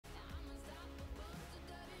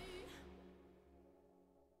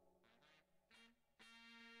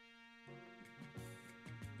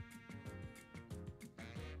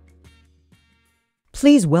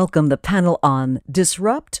Please welcome the panel on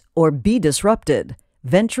Disrupt or Be Disrupted,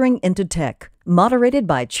 Venturing into Tech, moderated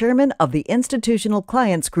by Chairman of the Institutional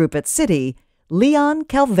Clients Group at Citi, Leon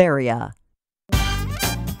Calvaria. And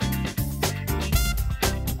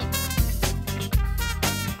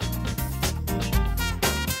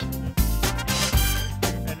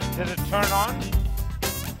did it turn on?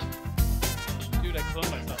 Dude, I cloned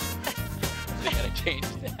myself. I gotta change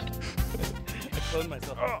that. I cloned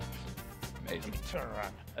myself. Oh. Amazing. Turn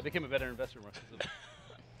around. I became a better investor.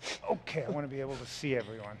 Okay, I want to be able to see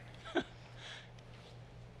everyone.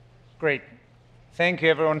 Great. Thank you,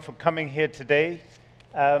 everyone, for coming here today.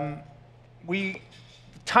 The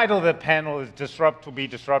title of the panel is Disrupt or Be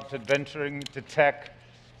Disrupted, Venturing into Tech,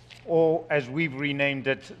 or as we've renamed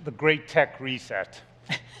it, the Great Tech Reset.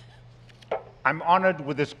 I'm honored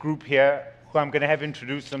with this group here, who I'm going to have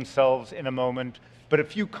introduce themselves in a moment, but a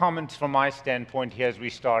few comments from my standpoint here as we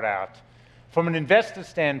start out. From an investor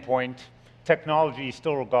standpoint, technology is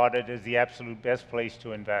still regarded as the absolute best place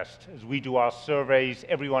to invest. As we do our surveys,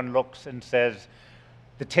 everyone looks and says,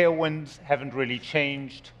 the tailwinds haven't really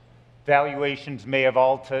changed, valuations may have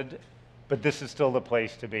altered, but this is still the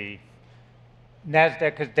place to be.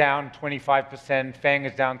 NASDAQ is down 25%, FANG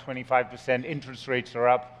is down 25%, interest rates are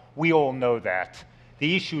up. We all know that.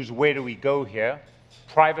 The issue is, where do we go here?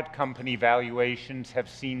 Private company valuations have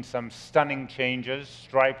seen some stunning changes.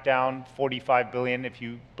 Stripe down 45 billion, if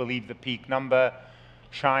you believe the peak number.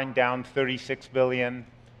 Shine down 36 billion.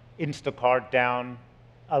 Instacart down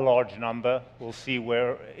a large number. We'll see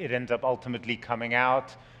where it ends up ultimately coming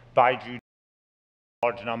out. Baidu, a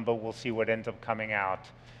large number. We'll see what ends up coming out.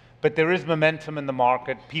 But there is momentum in the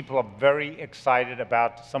market. People are very excited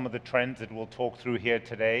about some of the trends that we'll talk through here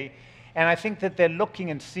today. And I think that they're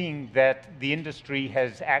looking and seeing that the industry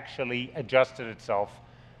has actually adjusted itself,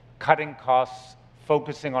 cutting costs,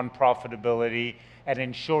 focusing on profitability, and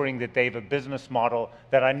ensuring that they have a business model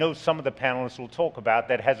that I know some of the panelists will talk about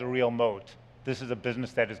that has a real moat. This is a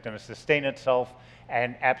business that is going to sustain itself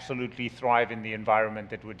and absolutely thrive in the environment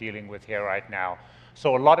that we're dealing with here right now.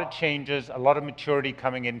 So a lot of changes, a lot of maturity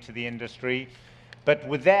coming into the industry. But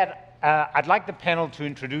with that, I'd like the panel to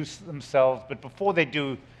introduce themselves. But before they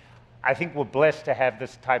do, I think we're blessed to have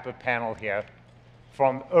this type of panel here.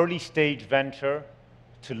 From early stage venture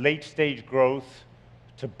to late stage growth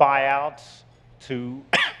to buyouts to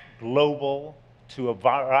global to a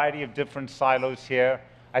variety of different silos here.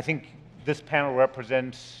 I think this panel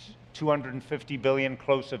represents 250 billion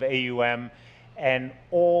close of AUM, and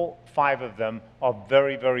all 5 of them are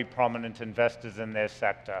very, very prominent investors in their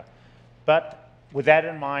sector. But with that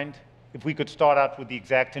in mind, if we could start out with the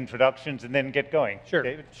exact introductions and then get going. Sure,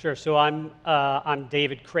 David? sure. So I'm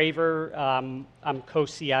David Craver. I'm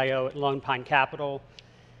co-CIO at Lone Pine Capital.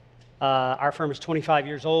 Our firm is 25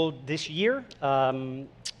 years old this year.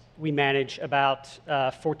 We manage about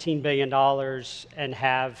 $14 billion and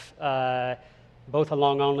have both a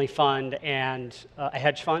long-only fund and a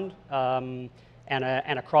hedge fund and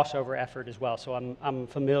a crossover effort as well. So I'm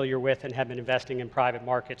familiar with and have been investing in private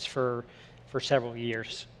markets for several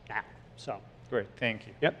years now. So Great, thank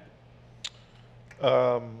you. Yep.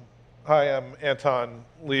 Hi, I'm Anton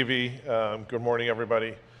Levy. Good morning,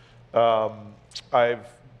 everybody. I've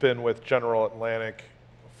been with General Atlantic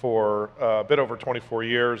for a bit over 24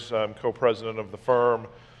 years. I'm co-president of the firm,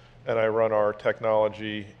 and I run our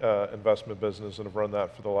technology investment business, and have run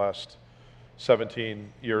that for the last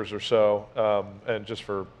 17 years or so. And just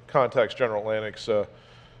for context, General Atlantic's a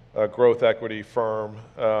growth equity firm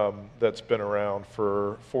that's been around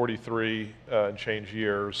for 43 and change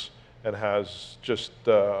years and has just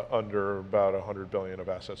under about 100 billion of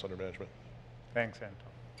assets under management. Thanks, Anton.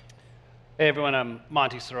 Hey everyone, I'm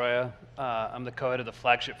Monti Saroya. I'm the co-head of the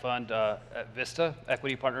Flagship fund at Vista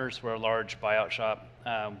Equity Partners. We're a large buyout shop.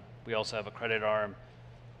 We also have a credit arm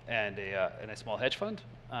and a small hedge fund.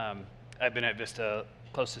 I've been at Vista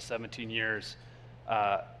close to 17 years.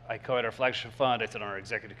 I co-head our Flagship fund. I sit on our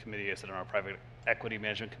executive committee. I sit on our private equity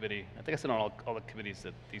management committee. I think I sit on all the committees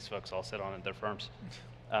that these folks all sit on at their firms.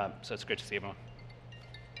 So it's great to see everyone.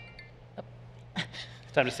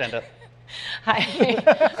 It's time to stand up. Hi.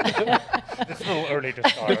 It's a little early to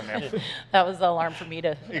start on that. That was the alarm for me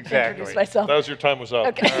to introduce myself. That was your time was up.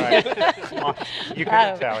 Okay. All right. You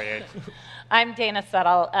can retaliate. I'm Dana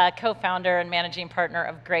Settle, co-founder and managing partner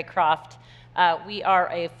of Greycroft. We are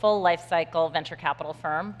a full life cycle venture capital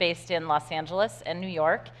firm based in Los Angeles and New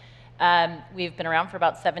York. We've been around for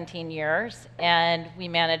about 17 years, and we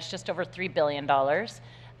manage just over $3 billion.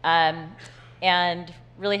 And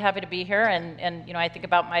really happy to be here, and you know, I think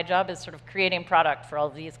about my job as sort of creating product for all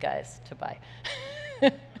these guys to buy.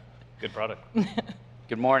 Good product.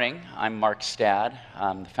 Good morning. I'm Mark Stad.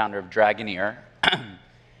 I'm the founder of Dragoneer.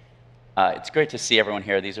 It's great to see everyone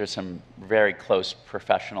here. These are some very close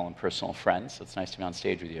professional and personal friends, so it's nice to be on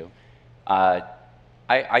stage with you.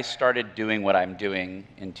 I started doing what I'm doing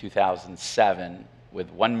in 2007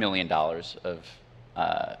 with $1 million of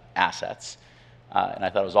assets, and I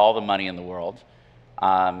thought it was all the money in the world.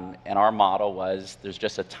 And our model was there's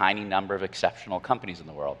just a tiny number of exceptional companies in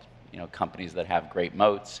the world, companies that have great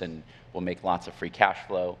moats and will make lots of free cash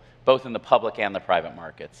flow, both in the public and the private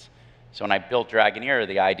markets. So when I built Dragoneer,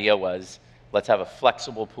 the idea was let's have a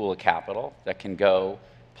flexible pool of capital that can go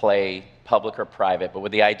play public or private, but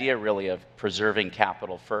with the idea really of preserving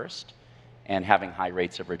capital first and having high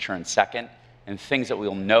rates of return second, and things that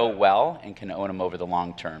we'll know well and can own them over the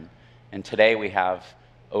long term. And today we have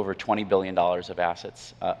over $20 billion of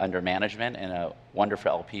assets under management and a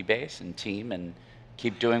wonderful LP base and team, and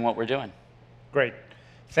keep doing what we're doing. Great.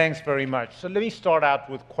 Thanks very much. So let me start out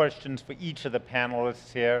with questions for each of the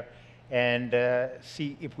panelists here and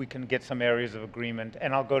see if we can get some areas of agreement.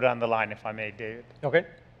 And I'll go down the line if I may, David. Okay.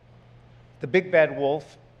 The big bad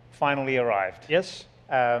wolf finally arrived. Yes.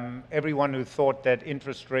 Everyone who thought that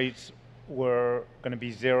interest rates were going to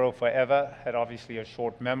be zero forever had obviously a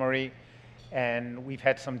short memory. And we've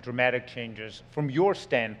had some dramatic changes. From your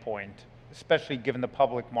standpoint, especially given the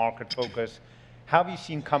public market focus, how have you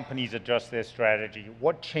seen companies adjust their strategy?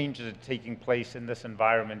 What changes are taking place in this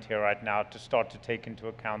environment here right now to start to take into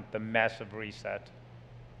account the massive reset?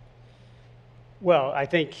 Well, I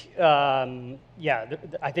think, I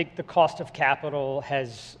think the cost of capital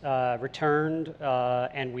has returned,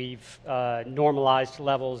 and we've normalized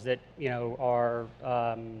levels that are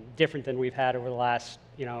different than we've had over the last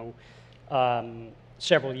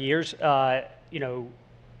several years. In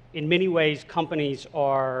many ways, companies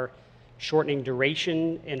are shortening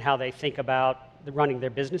duration in how they think about running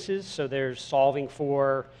their businesses. So they're solving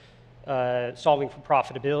for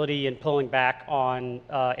profitability and pulling back on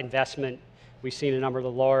investment. We've seen a number of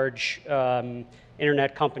the large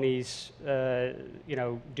internet companies, do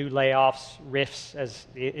layoffs, RIFs, as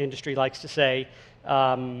the industry likes to say,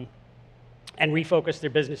 and refocus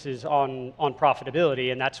their businesses on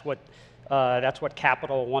profitability, and that's what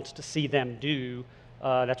capital wants to see them do.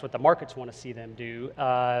 That's what the markets want to see them do,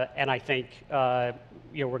 and I think we're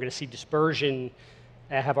going to see dispersion.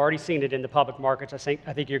 I have already seen it in the public markets. I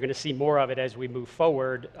think you're going to see more of it as we move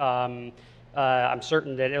forward. I'm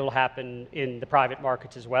certain that it'll happen in the private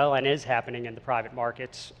markets as well, and is happening in the private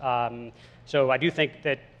markets. So I do think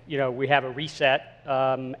that we have a reset,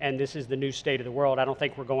 and this is the new state of the world. I don't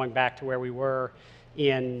think we're going back to where we were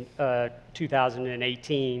in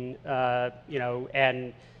 2018.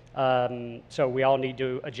 So we all need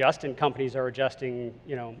to adjust, and companies are adjusting,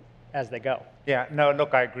 as they go. Yeah, no,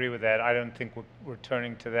 look, I agree with that. I don't think we're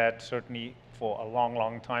returning to that, certainly for a long,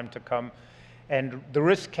 long time to come. And the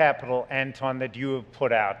risk capital, Anton, that you have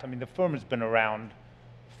put out, I mean, the firm has been around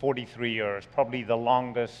 43 years, probably the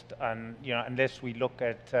longest, and, unless we look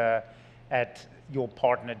at your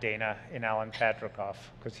partner, Dana, in Alan Patrikoff,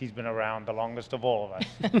 because he's been around the longest of all of us.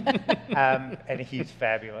 And he's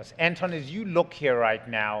fabulous. Anton, as you look here right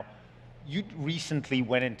now, you recently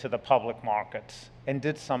went into the public markets and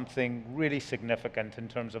did something really significant in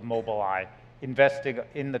terms of Mobileye, investing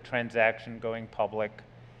in the transaction going public.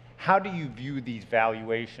 How do you view these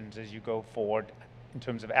valuations as you go forward in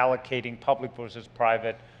terms of allocating public versus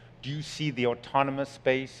private? Do you see the autonomous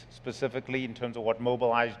space specifically in terms of what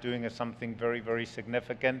Mobileye is doing as something very, very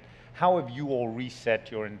significant? How have you all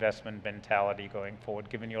reset your investment mentality going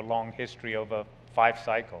forward, given your long history over 5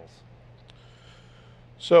 cycles?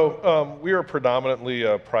 So we are predominantly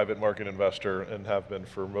a private market investor and have been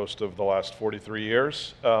for most of the last 43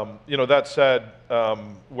 years. That said,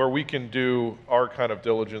 where we can do our kind of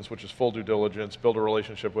diligence, which is full due diligence, build a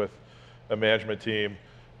relationship with a management team,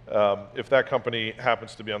 if that company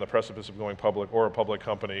happens to be on the precipice of going public or a public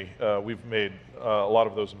company, we've made a lot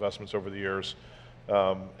of those investments over the years,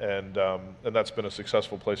 and that's been a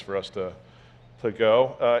successful place for us to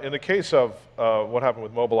go. In the case of what happened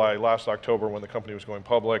with Mobileye last October when the company was going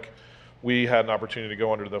public, we had an opportunity to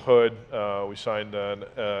go under the hood. We signed an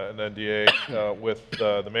NDA with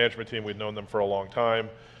the management team. We'd known them for a long time.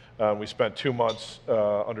 We spent 2 months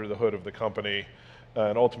under the hood of the company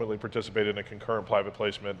and ultimately participated in a concurrent private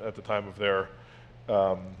placement at the time of their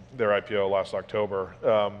IPO last October.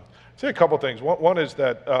 I'd say a couple things. One is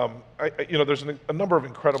that there's a number of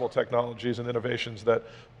incredible technologies and innovations that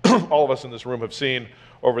all of us in this room have seen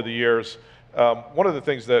over the years. One of the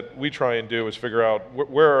things that we try and do is figure out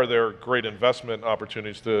where are there great investment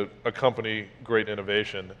opportunities to accompany great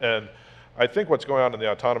innovation. And I think what's going on in the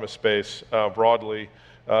autonomous space broadly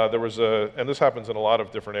and this happens in a lot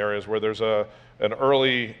of different areas, where there's an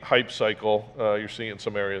early hype cycle. You're seeing it in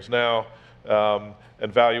some areas now,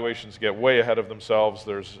 and valuations get way ahead of themselves.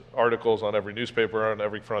 There's articles on every newspaper, on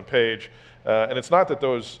every front page, and it's not that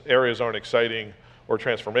those areas aren't exciting or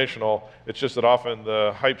transformational. It's just that often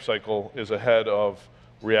the hype cycle is ahead of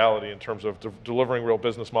reality in terms of delivering real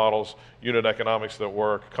business models, unit economics that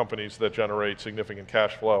work, companies that generate significant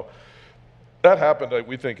cash flow. That happened,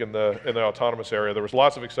 we think, in the autonomous area. There was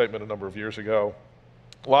lots of excitement a number of years ago,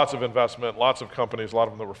 lots of investment, lots of companies, a lot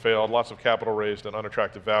of them that were failed, lots of capital raised and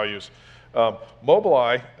unattractive values.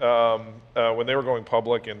 Mobileye, when they were going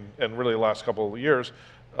public, and really the last couple of years,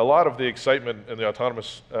 a lot of the excitement in the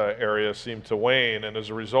autonomous area seemed to wane, and as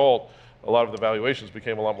a result, a lot of the valuations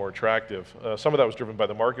became a lot more attractive. Some of that was driven by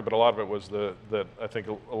the market, but a lot of it was that I think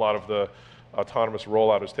a lot of the autonomous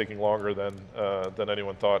rollout is taking longer than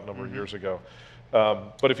anyone thought a number of years ago.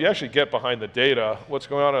 But if you actually get behind the data, what's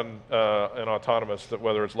going on in autonomous,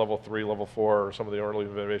 whether it's level 3, level 4, or some of the early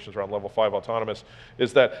innovations around level 5 autonomous,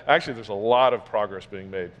 is that actually there's a lot of progress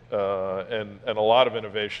being made, and a lot of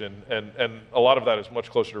innovation, and a lot of that is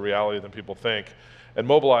much closer to reality than people think. And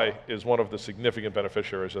Mobileye is one of the significant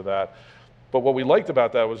beneficiaries of that. But what we liked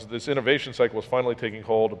about that was this innovation cycle was finally taking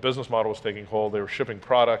hold, a business model was taking hold, they were shipping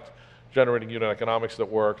product, generating unit economics that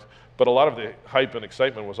worked, but a lot of the hype and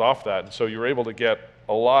excitement was off that, and so you were able to get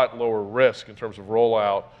a lot lower risk in terms of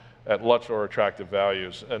rollout at much more attractive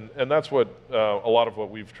values. And that's what a lot of what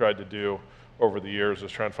we've tried to do over the years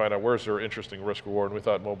is try and find out where's there interesting risk reward, and we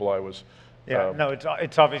thought Mobileye was no,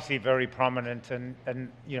 it's obviously very prominent,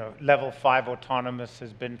 and you know, level 5 autonomous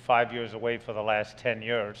has been 5 years away for the last 10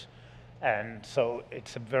 years. And so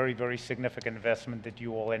it's a very, very significant investment that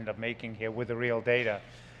you all end up making here with the real data.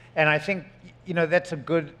 And I think, you know, that's a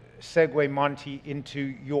good segue, Monty,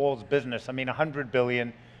 into yours business. I mean, 100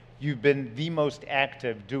 billion, you've been the most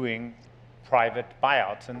active doing private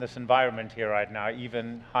buyouts in this environment here right now,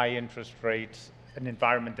 even high interest rates, an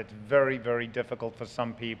environment that's very, very difficult for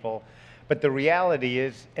some people. But the reality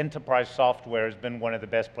is enterprise software has been one of the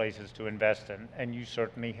best places to invest in, and you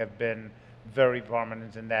certainly have been very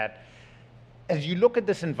prominent in that. As you look at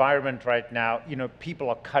this environment right now, you know, people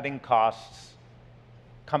are cutting costs,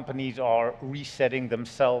 companies are resetting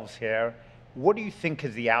themselves here. What do you think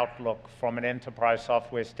is the outlook from an enterprise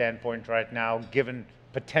software standpoint right now, given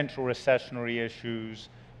potential recessionary issues,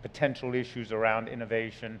 potential issues around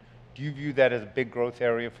innovation? Do you view that as a big growth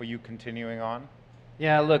area for you continuing on?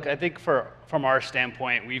 Yeah, look, I think from our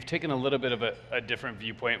standpoint, we've taken a little bit of a different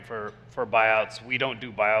viewpoint for buyouts. We don't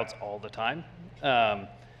do buyouts all the time.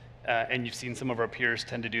 And you've seen some of our peers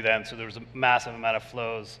tend to do that, and so there was a massive amount of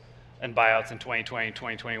flows and buyouts in 2020,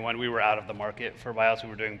 2021. We were out of the market for buyouts. We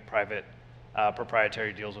were doing private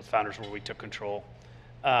proprietary deals with founders where we took control.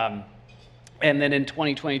 And then in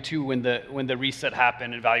 2022, when the reset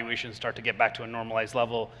happened and valuations start to get back to a normalized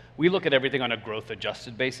level, we look at everything on a growth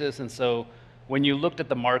adjusted basis. And so when you looked at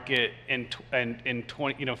the market in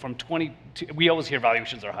 20, you know, from 20, we always hear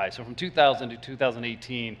valuations are high. So from 2000 to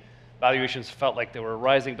 2018, valuations felt like they were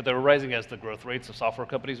rising, but they were rising as the growth rates of software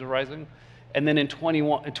companies were rising. And then in 20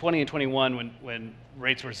 and 21, when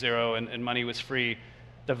rates were zero and money was free,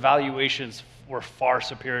 the valuations were far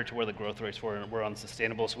superior to where the growth rates were and were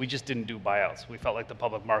unsustainable. So we just didn't do buyouts. We felt like the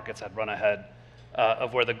public markets had run ahead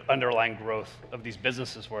of where the underlying growth of these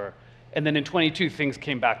businesses were. And then in 22, things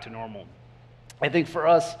came back to normal. I think for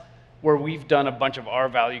us, where we've done a bunch of our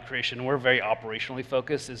value creation, we're very operationally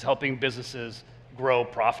focused, is helping businesses grow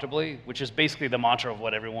profitably, which is basically the mantra of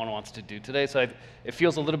what everyone wants to do today. So it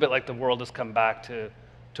feels a little bit like the world has come back to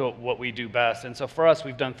what we do best. And so for us,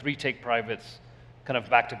 we've done 3 take privates kind of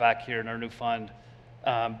back to back here in our new fund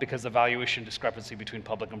because the valuation discrepancy between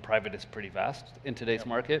public and private is pretty vast in today's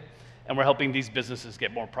market. And we're helping these businesses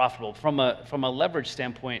get more profitable. From a leverage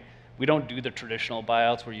standpoint, we don't do the traditional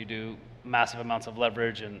buyouts where you do massive amounts of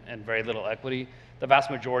leverage and very little equity. The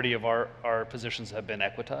vast majority of our positions have been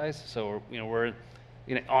equitized. So we're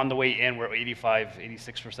on the way in, we're 85,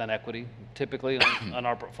 86% equity typically on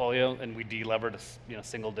our portfolio, and we de-lever to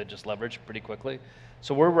single digits leverage pretty quickly.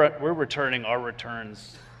 So we're returning our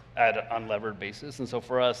returns at an unlevered basis. And so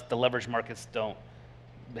for us, the leverage markets don't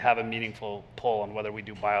have a meaningful pull on whether we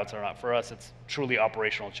do buyouts or not. For us, it's truly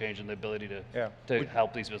operational change and the ability to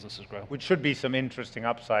help these businesses grow. Which should be some interesting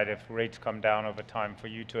upside if rates come down over time for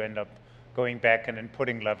you to end up going back and then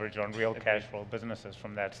putting leverage on real cash flow businesses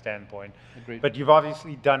from that standpoint. Agreed. But you've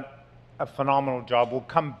obviously done a phenomenal job. We'll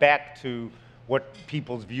come back to what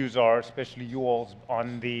people's views are, especially yours,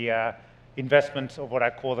 on the investments of what I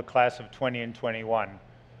call the class of 20 and 21,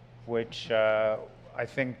 which I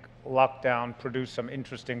think lockdown produced some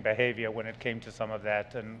interesting behavior when it came to some of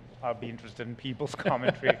that, and I'll be interested in people's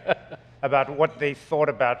commentary about what they thought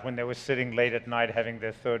about when they were sitting late at night having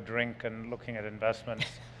their third drink and looking at investments.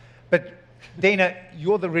 But Dana,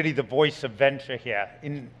 you're really the voice of venture here.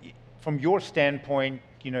 From your standpoint,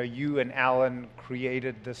 you and Alan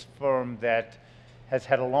created this firm that has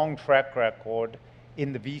had a long track record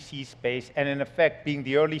in the VC space, and in effect being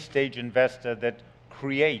the early stage investor that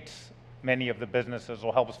creates many of the businesses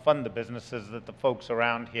or helps fund the businesses that the folks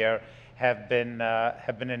around here have been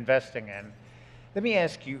investing in. Let me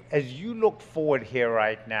ask you, as you look forward here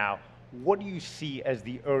right now, what do you see as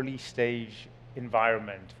the early stage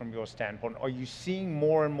environment from your standpoint? Are you seeing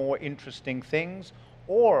more and more interesting things?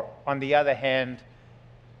 Or, on the other hand,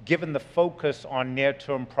 given the focus on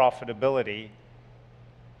near-term profitability,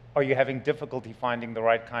 are you having difficulty finding the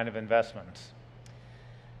right kind of investments?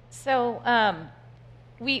 So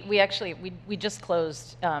we actually just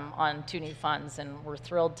closed on 2 new funds, and we're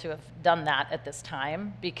thrilled to have done that at this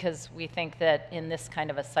time because we think that in this kind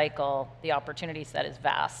of a cycle, the opportunity set is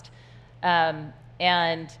vast. And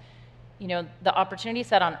the opportunity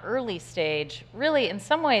set on early stage really in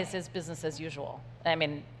some ways is business as usual. I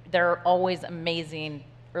mean, there are always amazing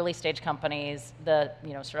early stage companies, the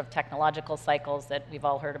sort of technological cycles that we've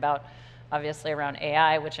all heard about, obviously around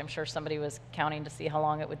AI, which I'm sure somebody was counting to see how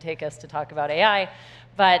long it would take us to talk about AI.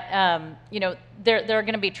 But there are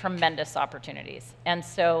going to be tremendous opportunities. And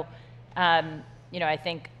so I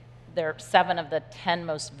think there are 7 of the 10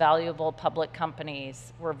 most valuable public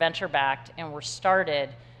companies were venture backed and were started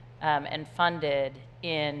and funded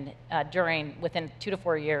within 2 to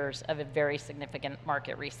 4 years of a very significant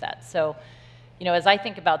market reset. So, as I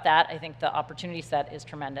think about that, I think the opportunity set is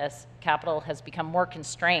tremendous. Capital has become more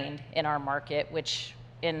constrained in our market, which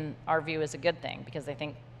in our view is a good thing because I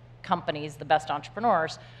think companies, the best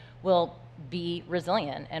entrepreneurs, will be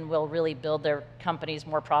resilient and will really build their companies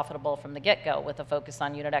more profitable from the get-go with a focus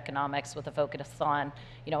on unit economics, with a focus on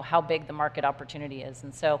how big the market opportunity is.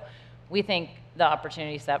 And so we think the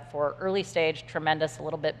opportunity set for early stage, tremendous, a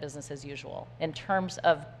little bit business as usual. In terms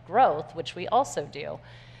of growth, which we also do,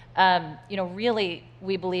 really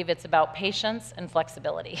we believe it's about patience and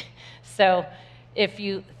flexibility. So if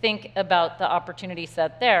you think about the opportunity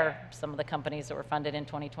set there, some of the companies that were funded in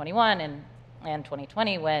 2021 and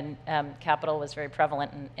 2020 when capital was very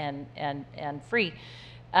prevalent and free,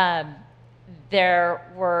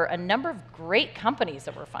 there were a number of great companies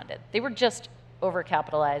that were funded. They were just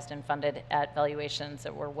overcapitalized and funded at valuations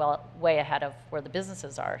that were way ahead of where the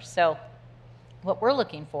businesses are. So what we're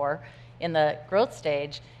looking for in the growth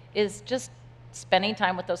stage is just spending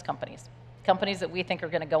time with those companies that we think are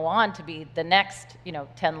going to go on to be the next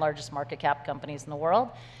 10 largest market cap companies in the world,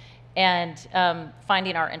 and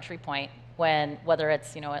finding our entry point whether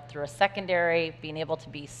it's through a secondary, being able to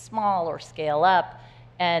be small or scale up,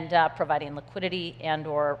 and providing liquidity and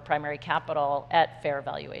or primary capital at fair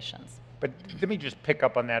valuations. But let me just pick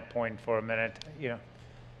up on that point for a minute.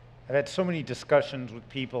 I've had so many discussions with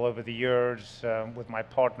people over the years, with my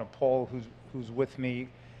partner Paul, who's with me,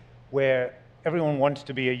 where everyone wants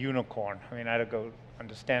to be a unicorn. I mean, I had to go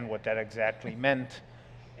understand what that exactly meant,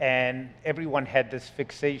 and everyone had this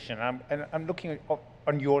fixation. I'm looking at,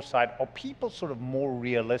 on your side, are people sort of more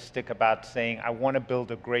realistic about saying, I want to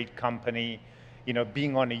build a great company?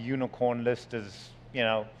 Being on a unicorn list is,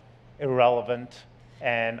 irrelevant,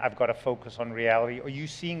 and I've got to focus on reality. Are you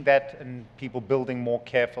seeing that in people building more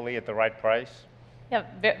carefully at the right price? Yeah,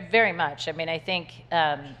 very much. I mean, I think,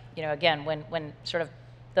 again, when sort of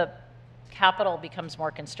the capital becomes more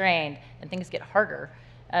constrained and things get harder,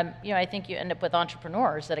 I think you end up with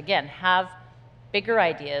entrepreneurs that, again, have bigger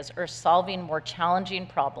ideas or solving more challenging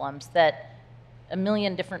problems that a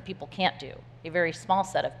million different people can't do, a very small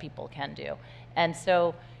set of people can do. And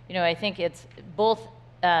so, I think it's both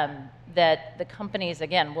that the companies,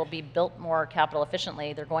 again, will be built more capital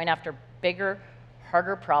efficiently. They're going after bigger,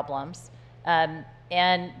 harder problems,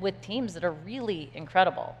 and with teams that are really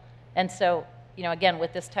incredible. And so, again,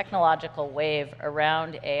 with this technological wave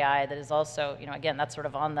around AI that is also, again, that's sort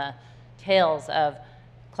of on the tails of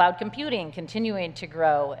cloud computing continuing to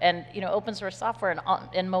grow, and open source software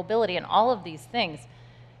and mobility and all of these things,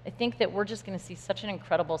 I think that we're just going to see such an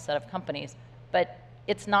incredible set of companies. But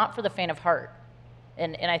it's not for the faint of heart.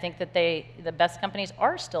 And I think that the best companies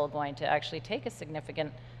are still going to actually take a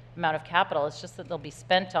significant amount of capital. It's just that they'll be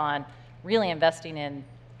spent on really investing in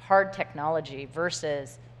hard technology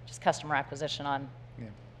versus just customer acquisition on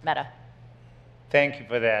Meta. Thank you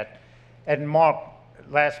for that. And Mark,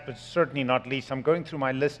 last but certainly not least, I'm going through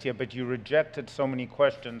my list here, but you rejected so many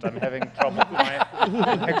questions, I'm having trouble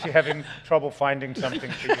I'm actually having trouble finding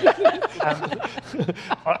something for you.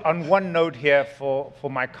 On one note here, for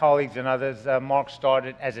my colleagues and others, Mark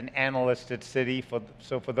started as an analyst at Citi.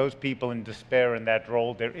 So for those people in despair in that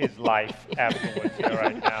role, there is life afterwards here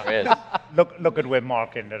right now. There is. Look at where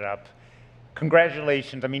Mark ended up.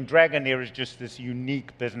 Congratulations. I mean, Dragoneer is just this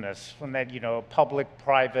unique business from that,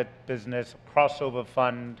 public-private business, crossover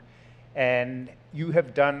fund, and you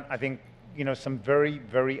have done, I think, some very,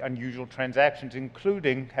 very unusual transactions,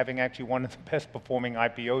 including having actually one of the best performing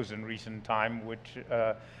IPOs in recent time,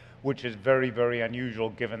 which is very, very unusual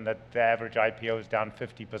given that the average IPO is down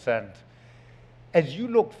 50%. As you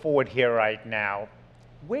look forward here right now,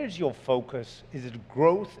 where's your focus? Is it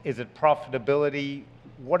growth? Is it profitability?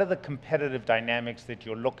 What are the competitive dynamics that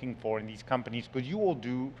you're looking for in these companies? Because you will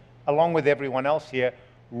do, along with everyone else here,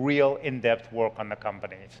 real in-depth work on the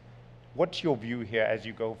companies. What's your view here as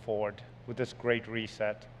you go forward with this great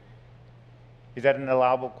reset? Is that an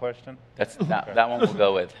allowable question? That one we'll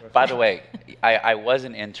go with. By the way, I was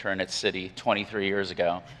an intern at Citi 23 years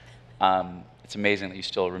ago. It's amazing that you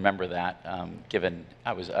still remember that, given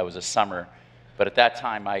I was a summer. But at that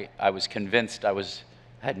time, I was convinced I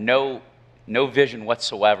had no vision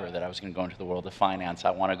whatsoever that I was going to go into the world of finance.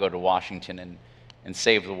 I want to go to Washington and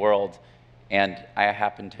save the world. And I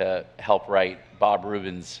happened to help write Bob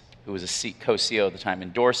Rubin's, who was a co-CEO at the time,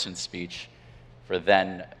 endorsement speech for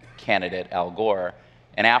then candidate Al Gore.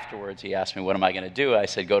 And afterwards, he asked me, what am I going to do? I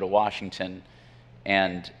said, go to Washington.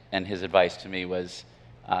 And his advice to me was,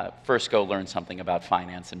 first go learn something about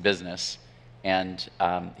finance and business. And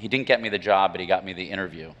he didn't get me the job, but he got me the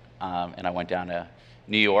interview. And I went down to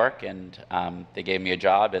New York, and they gave me a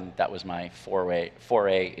job, and that was my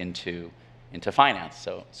foray into finance.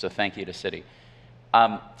 So thank you to Citi.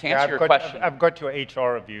 To answer your question, I've got your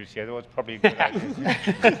HR reviews here. That was probably a good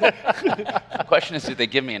idea. the question is, did they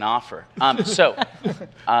give me an offer? To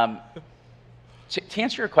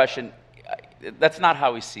answer your question, that's not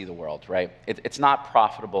how we see the world, right? It's not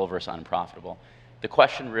profitable versus unprofitable. The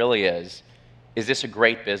question really is this a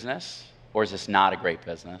great business, or is this not a great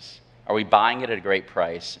business? Are we buying it at a great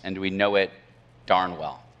price, and do we know it darn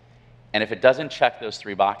well? And if it doesn't check those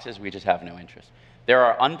three boxes, we just have no interest. There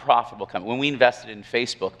are unprofitable companies. When we invested in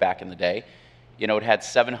Facebook back in the day, it had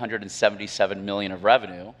 777 million of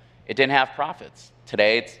revenue. It didn't have profits.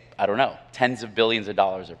 Today, it's, I don't know, tens of billions of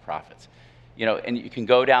dollars of profits. And you can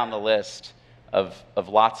go down the list of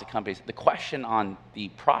lots of companies. The question on the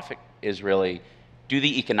profit is really, do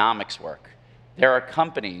the economics work? There are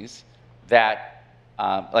companies that,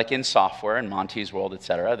 like in software, in Monti's world, et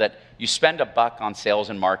cetera, that you spend $1 on sales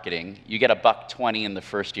and marketing, you get $1.20 in the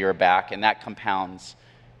first year back, and that compounds,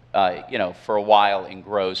 for a while and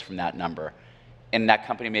grows from that number. And that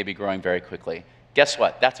company may be growing very quickly. Guess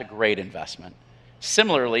what? That's a great investment.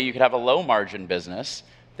 Similarly, you could have a low-margin business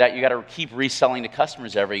that you got to keep reselling to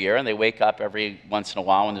customers every year, and they wake up every once in a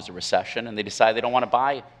while when there's a recession, and they decide they don't want to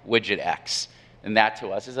buy widget X. And that, to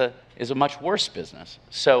us, is a much worse business.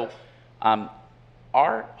 So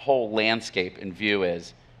our whole landscape and view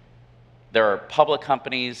is there are public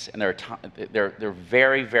companies, and they're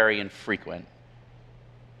very, very infrequent,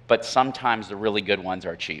 but sometimes the really good ones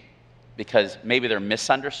are cheap because maybe they're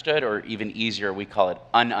misunderstood, or even easier, we call it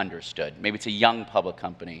ununderstood. Maybe it's a young public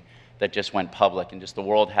company that just went public and just the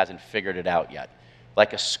world hasn't figured it out yet,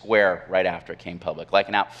 like a Square right after it came public, like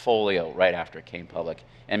an Appfolio right after it came public,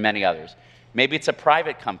 and many others. Maybe it's a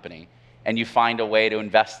private company, and you find a way to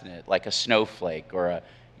invest in it, like a Snowflake or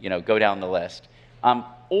go down the list.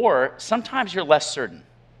 Or sometimes you're less certain.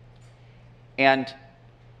 And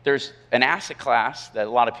there's an asset class that a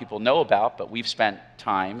lot of people know about, but we've spent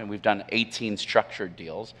time, and we've done 18 structured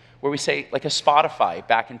deals, where we say, like a Spotify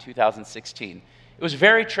back in 2016. It was a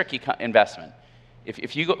very tricky investment.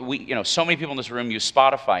 If you go, so many people in this room use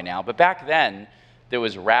Spotify now, but back then, there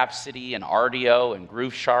was Rhapsody and RDO and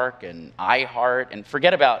Grooveshark and iHeart, and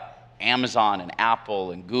forget about Amazon and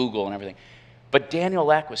Apple and Google and everything. But Daniel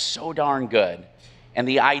Ek was so darn good. And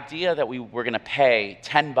the idea that we were going to pay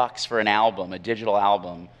 $10 for an album, a digital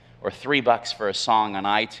album, or $3 for a song on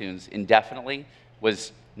iTunes indefinitely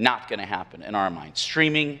was not going to happen in our mind.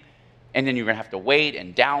 Streaming, and then you're going to have to wait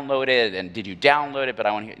and download it, and did you download it? But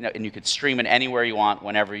I want to hear, and you could stream it anywhere you want,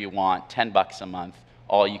 whenever you want, $10 a month,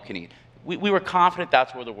 all you can eat. We were confident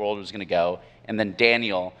that's where the world was going to go, and then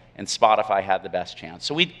Daniel and Spotify had the best chance.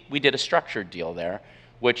 So we did a structured deal there,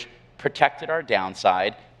 which protected our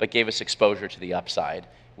downside, but gave us exposure to the upside,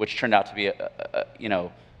 which turned out to be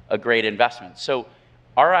a great investment. So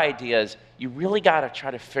our idea is you really got to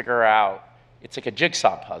try to figure out, it's like a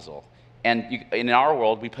jigsaw puzzle. And in our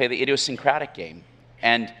world, we play the idiosyncratic game.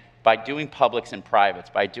 And by doing publics and privates,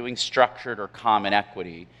 by doing structured or common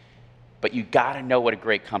equity, but you got to know what a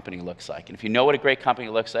great company looks like. And if you know what a great company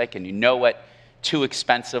looks like, and you know what too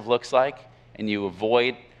expensive looks like, and you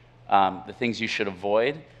avoid the things you should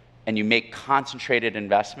avoid, and you make concentrated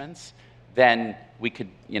investments, then we could,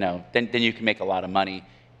 then you can make a lot of money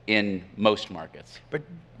in most markets. But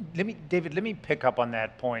David, let me pick up on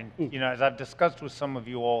that point. As I've discussed with some of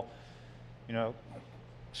you all,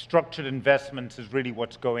 structured investments is really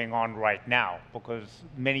what's going on right now, because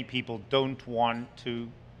many people don't want to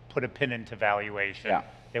put a pin into valuation. Yeah.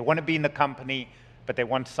 They want to be in the company, but they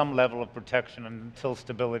want some level of protection until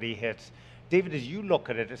stability hits. David, as you look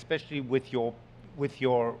at it, especially with your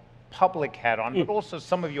public hat on, but also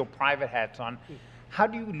some of your private hats on, how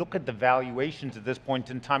do you look at the valuations at this point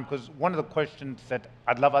in time? Because one of the questions that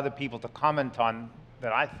I'd love other people to comment on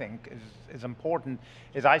that I think is important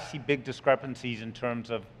is I see big discrepancies in terms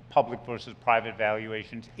of public versus private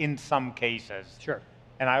valuations in some cases. Sure.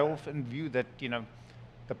 And I often view that,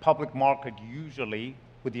 the public market usually,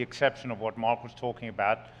 with the exception of what Mark was talking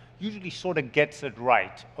about, usually sort of gets it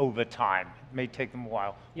right over time. It may take them a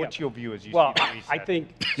while. What's your view as you see the reset? I think,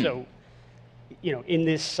 so, in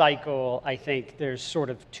this cycle, I think there's sort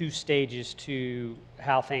of two stages to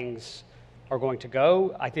how things are going to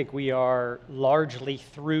go. I think we are largely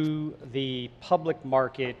through the public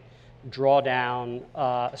market drawdown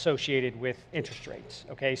associated with interest rates.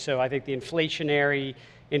 Okay, so I think the inflationary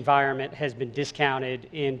environment has been discounted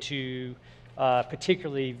into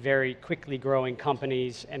particularly very quickly growing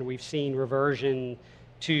companies, and we've seen reversion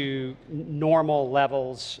to normal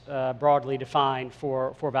levels broadly defined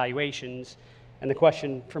for valuations. And the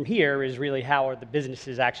question from here is really how are the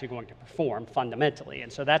businesses actually going to perform fundamentally?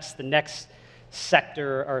 And so that's the next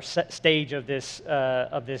sector or stage of this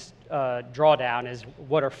drawdown, is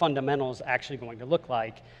what are fundamentals actually going to look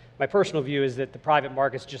like. My personal view is that the private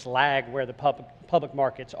markets just lag where the public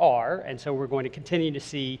markets are, and so we're going to continue to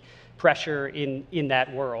see pressure in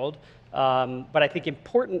that world. But I think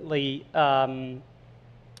importantly,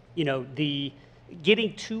 the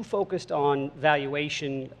getting too focused on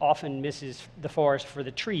valuation often misses the forest for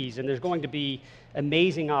the trees, and there's going to be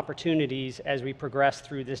amazing opportunities as we progress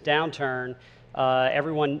through this downturn.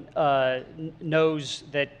 Everyone knows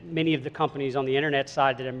that many of the companies on the internet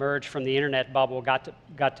side that emerged from the internet bubble got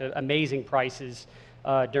to amazing prices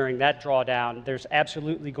during that drawdown. There's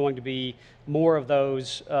absolutely going to be more of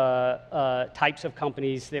those types of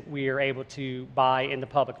companies that we are able to buy in the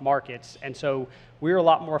public markets. And so we're a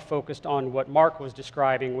lot more focused on what Mark was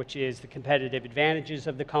describing, which is the competitive advantages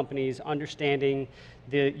of the companies, understanding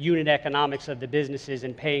the unit economics of the businesses,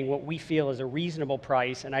 and paying what we feel is a reasonable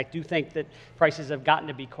price. And I do think that prices have gotten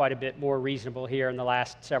to be quite a bit more reasonable here in the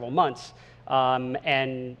last several months.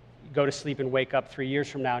 And go to sleep and wake up 3 years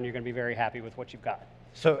from now, and you're going to be very happy with what you've got.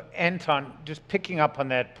 So, Anton, just picking up on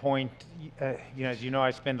that point, as you know,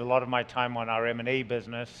 I spend a lot of my time on our M&A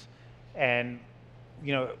business, and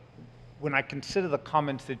when I consider the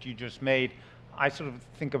comments that you just made, I sort of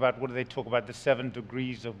think about what do they talk about, the 7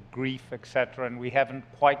 degrees of grief, et cetera, and we haven't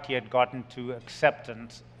quite yet gotten to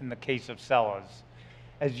acceptance in the case of sellers.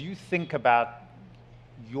 As you think about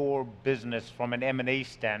your business from an M&A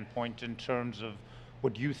standpoint in terms of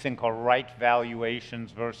what you think are right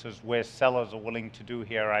valuations versus where sellers are willing to do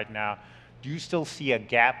here right now, do you still see a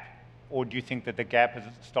gap, or do you think that the gap is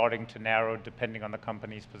starting to narrow depending on the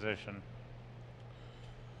company's position?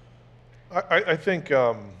 I think,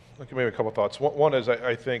 maybe a couple thoughts. One is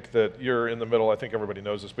I think that you're in the middle, I think everybody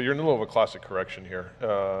knows this, but you're in the middle of a classic correction here.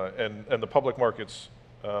 And the public markets,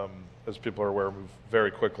 as people are aware, move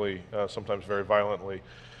very quickly, sometimes very violently.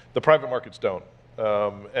 The private markets don't.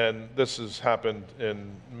 And this has happened in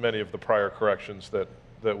many of the prior corrections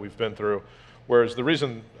that we've been through. Whereas the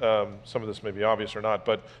reason, some of this may be obvious or not,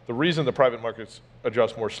 but the reason the private markets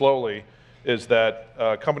adjust more slowly is that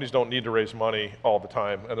companies don't need to raise money all the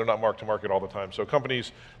time, and they're not mark to market all the time. So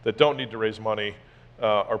companies that don't need to raise money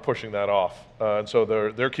are pushing that off. And so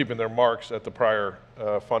they're keeping their marks at the prior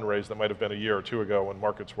fundraise that might have been a year or two ago when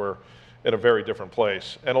markets were in a very different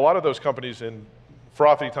place. And a lot of those companies in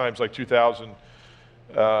frothy times like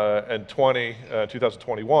 2020,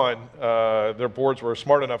 2021, their boards were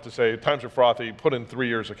smart enough to say, times are frothy, put in 3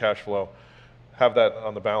 years of cash flow, have that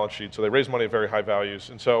on the balance sheet. So they raise money at very high values.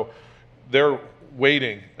 And so they're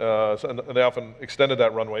waiting, and they often extended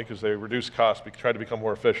that runway because they reduced costs, tried to become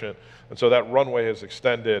more efficient. And so that runway is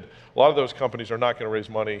extended. A lot of those companies are not going to raise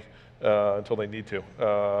money until they need to.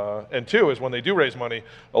 And two is when they do raise money,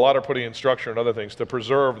 a lot are putting in structure and other things to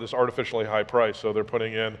preserve this artificially high price. So they're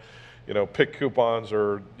putting in PIK coupons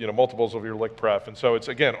or multiples of your lick pref. And so it's,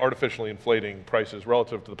 again, artificially inflating prices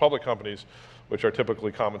relative to the public companies, which are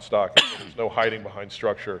typically common stock. There's no hiding behind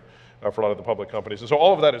structure for a lot of the public companies. And so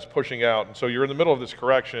all of that is pushing out. And so you're in the middle of this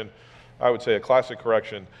correction, I would say a classic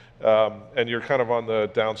correction, and you're kind of on the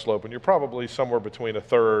downslope, and you're probably somewhere between a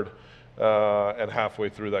third and halfway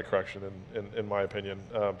through that correction, in my opinion,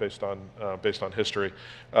 based on history.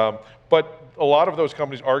 But a lot of those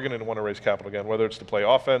companies are going to want to raise capital again, whether it's to play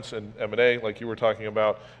offense and M&A, like you were talking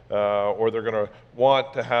about, or they're going to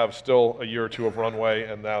want to have still a year or two of runway,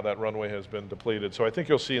 and now that runway has been depleted. So I think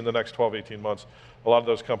you'll see in the next 12, 18 months, a lot of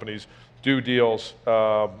those companies do deals,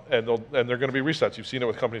 and they're going to be resets. You've seen it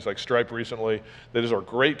with companies like Stripe recently. These are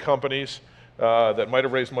great companies that might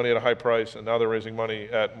have raised money at a high price, and now they're raising money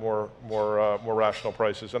at more rational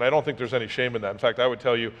prices. And I don't think there's any shame in that. In fact, I would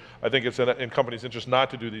tell you, I think it's in companies' interest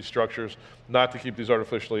not to do these structures, not to keep these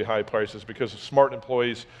artificially high prices, because smart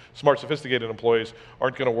employees, smart, sophisticated employees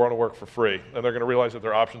aren't going to want to work for free, and they're going to realize that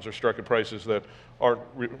their options are struck at prices that aren't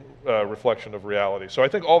reflection of reality. So I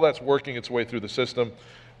think all that's working its way through the system.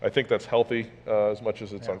 I think that's healthy, as much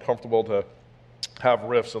as it's uncomfortable to have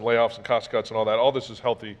rifts and layoffs and cost cuts and all that. All this is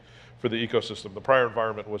healthy for the ecosystem. The prior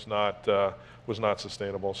environment was not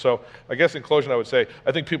sustainable. So I guess in closing, I would say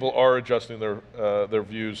I think people are adjusting their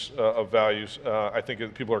views of values. I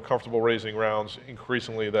think people are comfortable raising rounds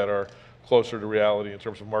increasingly that are closer to reality in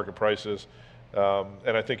terms of market prices.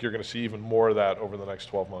 And I think you're going to see even more of that over the next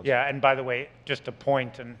 12 months. Yeah, and by the way, just a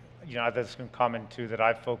point, and others can comment too, that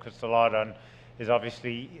I've focused a lot on is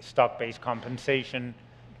obviously stock-based compensation.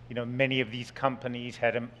 Many of these companies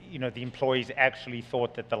had, the employees actually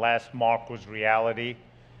thought that the last mark was reality,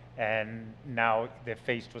 and now they're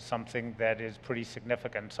faced with something that is pretty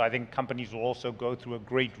significant. So I think companies will also go through a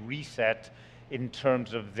great reset in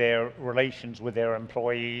terms of their relations with their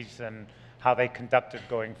employees and how they conduct it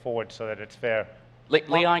going forward so that it's fair.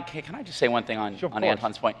 Leon, can I just say one thing on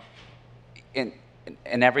Anton's point? In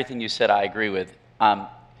everything you said, I agree with.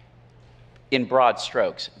 In broad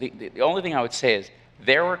strokes, the only thing I would say is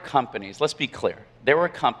there were companies, let's be clear, there were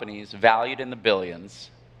companies valued in the billions,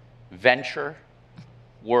 venture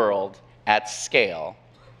world at scale,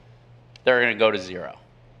 that are going to go to zero,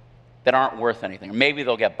 that aren't worth anything. Maybe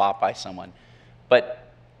they'll get bought by someone.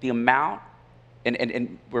 But the amount,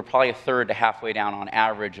 and we're probably a third to halfway down on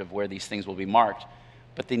average of where these things will be marked,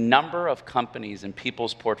 but the number of companies and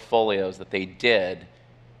people's portfolios that they did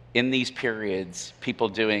in these periods, people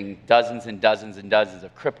doing dozens and dozens and dozens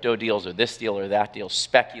of crypto deals or this deal or that deal,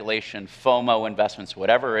 speculation, FOMO investments,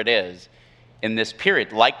 whatever it is, in this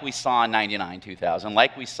period, like we saw in 99, 2000,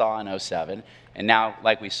 like we saw in 07, and now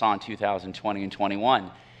like we saw in 2020 and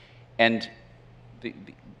 21. And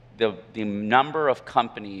the number of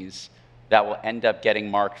companies that will end up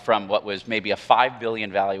getting marked from what was maybe a 5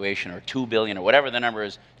 billion valuation or 2 billion or whatever the number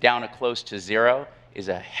is down to close to zero is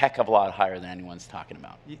a heck of a lot higher than anyone's talking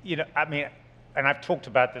about. I mean, and I've talked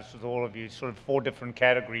about this with all of you, sort of 4 different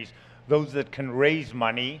categories. Those that can raise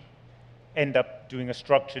money end up doing a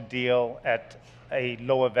structured deal at a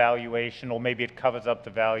lower valuation, or maybe it covers up the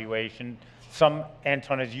valuation. Some,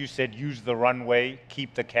 Anton, as you said, use the runway,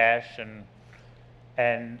 keep the cash,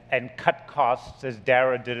 and cut costs, as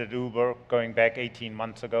Dara did at Uber going back 18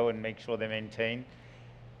 months ago, and make sure they maintain.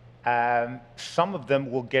 Some of them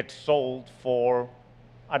will get sold for,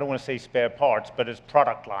 I don't want to say spare parts, but as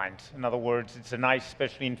product lines. In other words, it's a nice,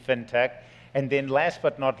 especially in fintech. And then last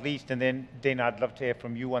but not least, and then Dana, I'd love to hear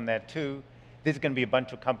from you on that too, there's going to be a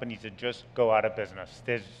bunch of companies that just go out of business.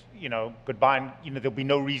 There's, goodbye, there'll be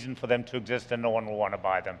no reason for them to exist and no one will want to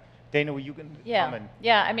buy them. Dana, were you going to comment?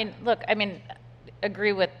 Yeah, I mean, look,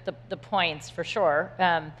 agree with the points for sure.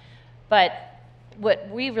 But what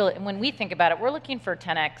we really, when we think about it, we're looking for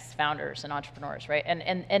 10x founders and entrepreneurs, right?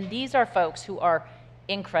 And these are folks who are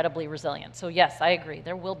incredibly resilient. So yes, I agree.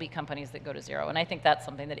 There will be companies that go to zero, and I think that's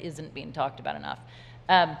something that isn't being talked about enough.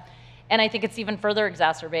 And I think it's even further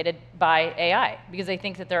exacerbated by AI, because I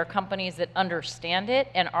think that there are companies that understand it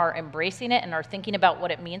and are embracing it and are thinking about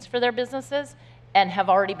what it means for their businesses and have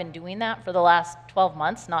already been doing that for the last 12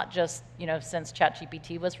 months, not just since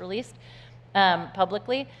ChatGPT was released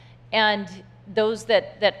publicly. And those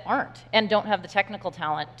that aren't and don't have the technical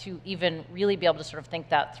talent to even really be able to sort of think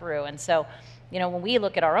that through. And so, when we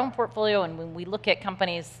look at our own portfolio and when we look at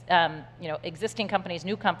companies, existing companies,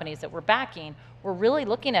 new companies that we're backing, we're really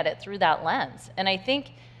looking at it through that lens. And I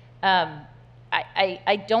think,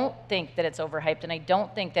 I don't think that it's overhyped, and I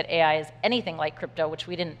don't think that AI is anything like crypto, which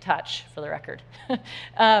we didn't touch, for the record.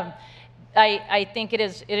 I think it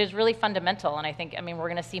is really fundamental, and I think, we're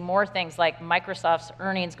going to see more things like Microsoft's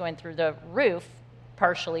earnings going through the roof,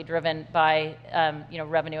 partially driven by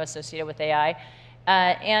revenue associated with AI,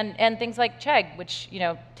 and things like Chegg, which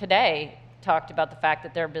today talked about the fact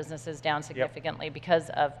that their business is down significantly because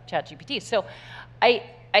of ChatGPT. So I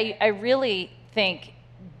really think,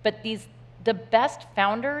 but the best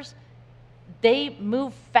founders, they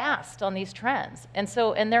move fast on these trends. And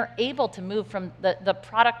they're able to move from the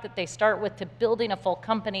product that they start with to building a full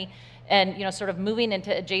company and, sort of moving into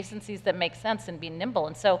adjacencies that make sense and being nimble.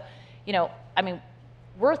 And so, I mean,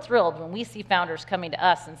 we're thrilled when we see founders coming to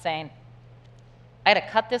us and saying, I had to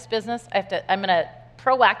cut this business. I'm going to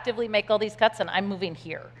proactively make all these cuts, and I'm moving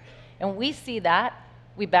here. And when we see that,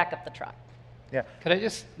 we back up the truck. Yeah. Could I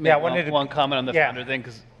just make one comment on the founder thing?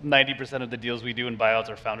 Because 90% of the deals we do in buyouts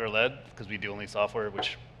are founder-led, because we do only software,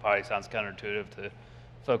 which probably sounds counterintuitive to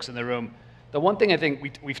folks in the room. The one thing I think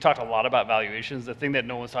we've talked a lot about valuations. The thing that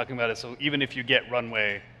no one's talking about is, so even if you get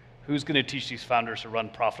runway, who's going to teach these founders to run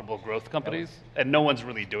profitable growth companies? And no one's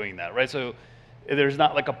really doing that, right? So there's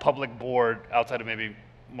not like a public board outside of maybe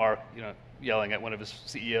Mark, yelling at one of his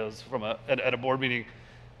CEOs from at a board meeting.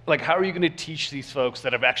 Like, how are you going to teach these folks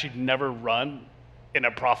that have actually never run in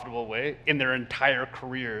a profitable way in their entire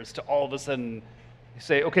careers to all of a sudden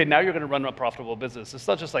say, okay, now you're going to run a profitable business? It's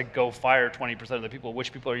not just like go fire 20% of the people.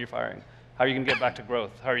 Which people are you firing? How are you going to get back to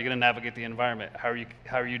growth? How are you going to navigate the environment? How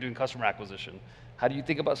are you doing customer acquisition? How do you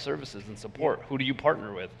think about services and support? Who do you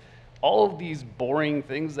partner with? All of these boring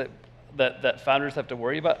things that founders have to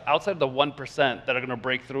worry about, outside of the 1% that are going to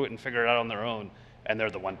break through it and figure it out on their own, and they're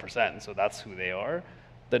the 1%, and so that's who they are.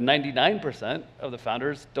 The 99% of the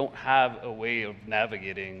founders don't have a way of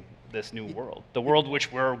navigating this new world, the world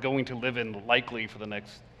which we're going to live in likely for the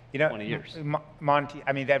next 20 years. Monty,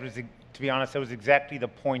 I mean, that was, to be honest, that was exactly the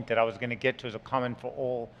point that I was going to get to as a comment for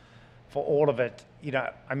all of it.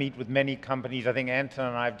 I meet with many companies. I think Anton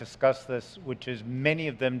and I have discussed this, which is many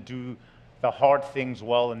of them do the hard things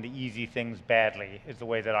well and the easy things badly, is the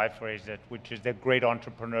way that I phrase it, which is they're great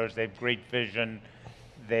entrepreneurs, they have great vision,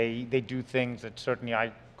 they do things that certainly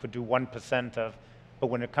I could do 1% of, but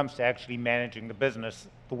when it comes to actually managing the business,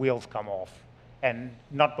 the wheels come off. And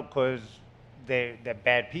not because they're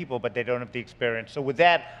bad people, but they don't have the experience. So with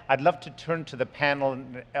that, I'd love to turn to the panel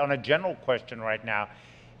on a general question right now.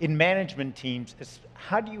 In management teams,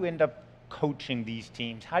 how do you end up coaching these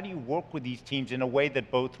teams? How do you work with these teams in a way that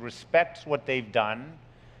both respects what they've done,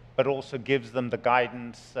 but also gives them the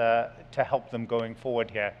guidance to help them going forward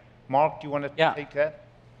here? Mark, do you want to take that?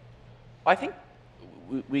 I think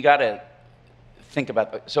we got to think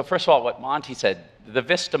about, so first of all, what Monty said, the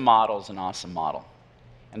Vista model is an awesome model.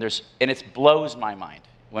 And it blows my mind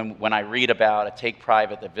when I read about a take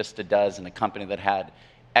private that Vista does in a company that had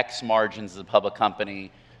X margins as a public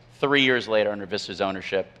company. 3 years later, under Vista's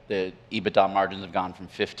ownership, the EBITDA margins have gone from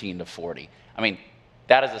 15 to 40. I mean,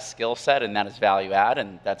 that is a skill set, and that is value add,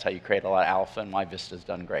 and that's how you create a lot of alpha, and why Vista's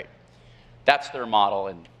done great. That's their model,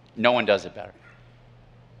 and no one does it better.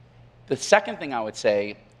 The second thing I would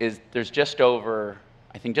say is there's just over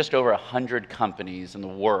 100 companies in the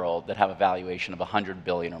world that have a valuation of 100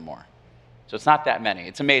 billion or more. So it's not that many.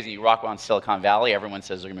 It's amazing. You walk around Silicon Valley, everyone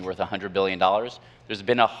says they're going to be worth $100 billion. There's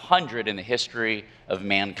been 100 in the history of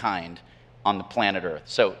mankind on the planet Earth.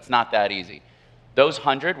 So it's not that easy. Those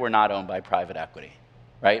 100 were not owned by private equity,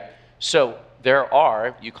 right? So there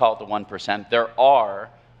are, you call it the 1%, there are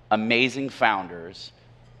amazing founders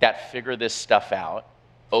that figure this stuff out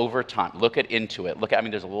over time. Look at Intuit. I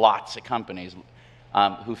mean, there's lots of companies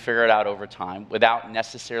who figure it out over time without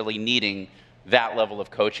necessarily needing that level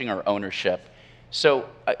of coaching or ownership. So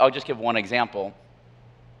I'll just give one example.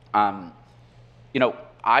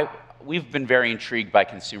 We've been very intrigued by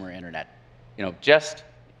consumer internet. I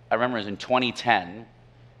remember it was in 2010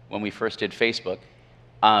 when we first did Facebook.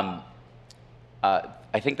 I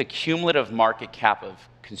think the cumulative market cap of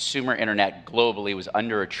consumer internet globally was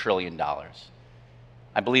under $1 trillion.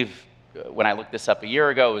 I believe when I looked this up a year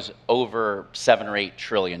ago, it was over $7 or $8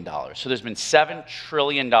 trillion. So there's been $7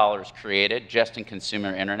 trillion created just in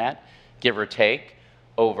consumer internet, give or take,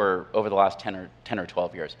 over the last 10 or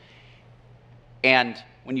 12 years. And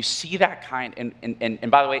when you see that kind,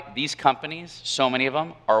 and by the way, these companies, so many of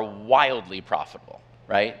them, are wildly profitable,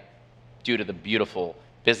 right? Due to the beautiful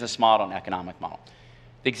business model and economic model.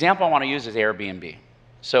 The example I want to use is Airbnb.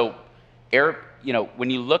 So when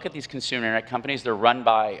you look at these consumer internet companies, they're run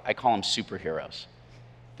by, I call them superheroes.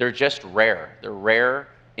 They're just rare. They're rare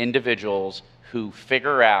individuals who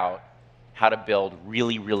figure out how to build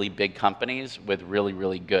really, really big companies with really,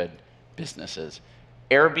 really good businesses.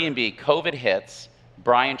 Airbnb, COVID hits,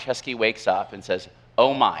 Brian Chesky wakes up and says,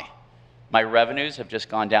 oh my revenues have just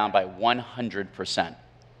gone down by 100%.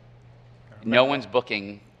 No one's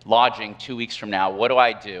booking lodging 2 weeks from now. What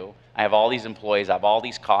do? I have all these employees, I have all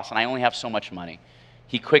these costs, and I only have so much money.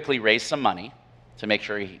 He quickly raised some money to make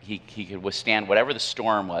sure he could withstand whatever the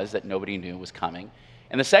storm was that nobody knew was coming.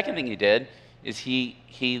 And the second thing he did is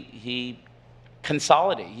he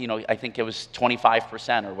consolidated. You know, I think it was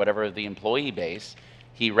 25% or whatever of the employee base.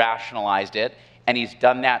 He rationalized it, and he's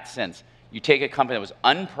done that since. You take a company that was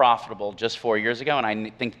unprofitable just 4 years ago, and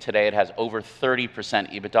I think today it has over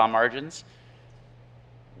 30% EBITDA margins.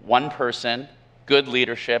 One person, good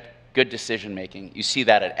leadership, good decision making. You see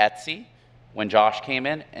that at Etsy when Josh came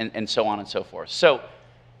in, and so on and so forth. So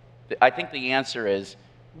I think the answer is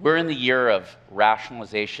we're in the year of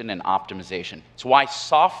rationalization and optimization. It's why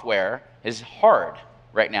software is hard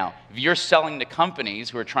right now. If you're selling to companies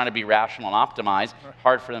who are trying to be rational and optimized,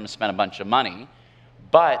 hard for them to spend a bunch of money.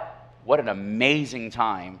 But what an amazing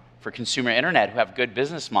time for consumer internet who have good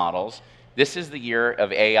business models. This is the year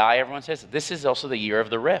of AI, everyone says. This is also the year of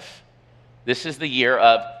the riff. This is the year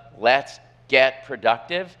of let's get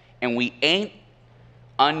productive, and we ain't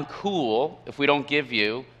uncool if we don't give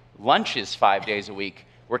you lunches 5 days a week.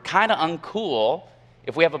 We're kind of uncool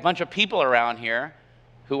if we have a bunch of people around here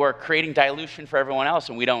who are creating dilution for everyone else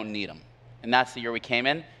and we don't need them. And that's the year we came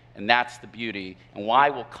in, and that's the beauty, and why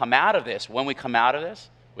we'll come out of this, when we come out of this,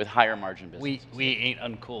 with higher margin business. We ain't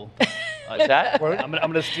uncool. Is that? I'm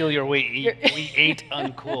gonna steal your we ain't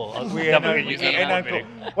uncool. We ain't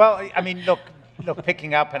uncool. Well, I mean, look,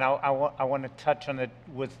 picking up, and I want to touch on it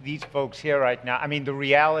with these folks here right now. I mean, the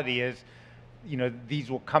reality is, you know, these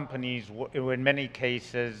were companies were in many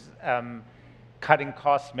cases cutting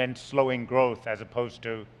costs meant slowing growth as opposed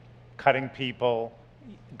to cutting people,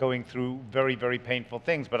 going through very, very painful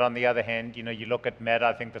things. But on the other hand, you know, you look at Meta,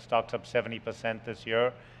 I think the stock's up 70% this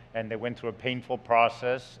year, and they went through a painful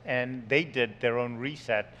process, and they did their own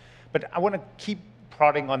reset. But I want to keep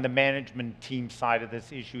prodding on the management team side of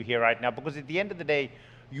this issue here right now, because at the end of the day,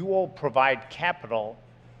 you all provide capital,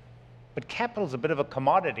 but capital is a bit of a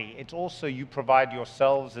commodity. It's also you provide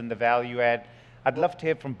yourselves and the value add. I'd love to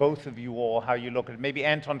hear from both of you all how you look at it. Maybe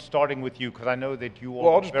Anton, starting with you, because I know that you all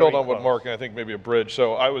Well, I'll just build on close. what Mark, and I think maybe a bridge.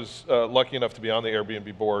 So I was lucky enough to be on the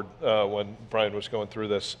Airbnb board when Brian was going through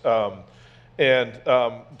this. Brian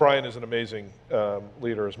is an amazing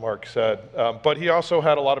leader, as Mark said. But he also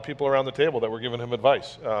had a lot of people around the table that were giving him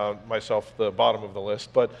advice, myself, the bottom of the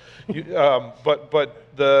list. But the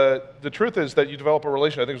truth is that you develop a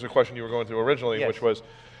relationship. I think it was a question you were going through originally, Yes. which was,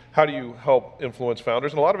 how do you help influence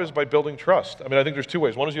founders? And a lot of it is by building trust. I mean, I think there's two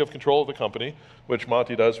ways. One is you have control of the company, which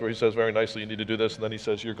Monty does, where he says very nicely, you need to do this, and then he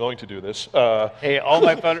says, you're going to do this. Hey, all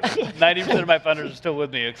my founders, 90% of my founders are still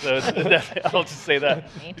with me, so I'll just say that.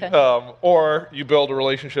 Or you build a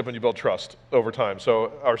relationship and you build trust over time.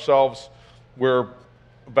 So ourselves, we're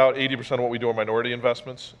about 80% of what we do are minority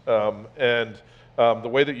investments. The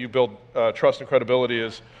way that you build trust and credibility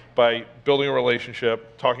is by building a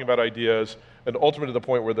relationship, talking about ideas, and ultimately to the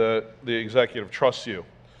point where the executive trusts you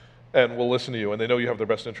and will listen to you, and they know you have their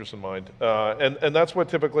best interest in mind. And that's what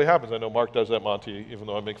typically happens. I know Mark does that, Monty, even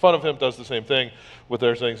though I make fun of him, does the same thing with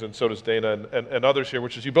their things, and so does Dana and others here,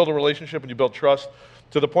 which is you build a relationship and you build trust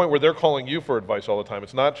to the point where they're calling you for advice all the time.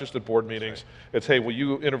 It's not just at board meetings. It's, hey, will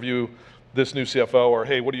you interview this new CFO, or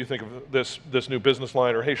hey, what do you think of this new business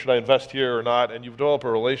line, or hey, should I invest here or not? And you develop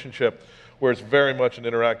a relationship where it's very much an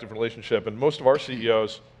interactive relationship. And most of our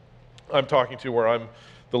CEOs I'm talking to, where I'm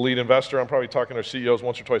the lead investor, I'm probably talking to our CEOs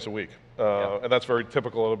once or twice a week. And that's very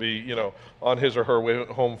typical. It'll be, you know, on his or her way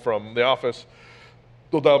home from the office,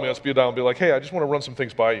 they'll dial me on speed dial and be like, hey, I just want to run some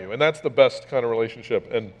things by you. And that's the best kind of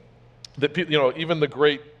relationship. And that, you know, even the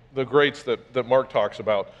greats that Mark talks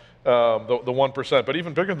about, the 1%, but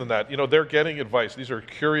even bigger than that, you know, they're getting advice. These are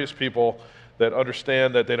curious people that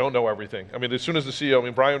understand that they don't know everything. I mean, as soon as the CEO, I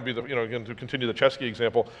mean, Brian would be the, you know, again, to continue the Chesky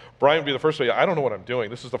example, Brian would be the first to say, I don't know what I'm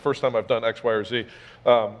doing. This is the first time I've done X, Y, or Z.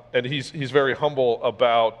 And he's very humble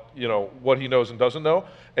about, you know, what he knows and doesn't know,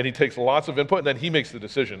 and he takes lots of input, and then he makes the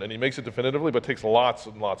decision, and he makes it definitively, but takes lots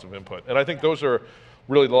and lots of input. And I think those are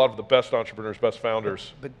really a lot of the best entrepreneurs, best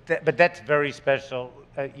founders. But that's very special.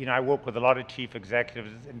 You know, I work with a lot of chief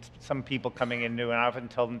executives, and some people coming in new, and I often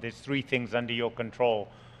tell them there's 3 things under your control.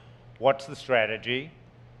 What's the strategy?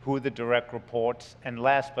 Who are the direct reports? And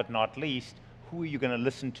last but not least, who are you going to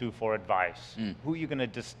listen to for advice? Who are you going to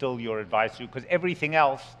distill your advice to? Because everything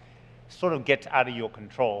else sort of gets out of your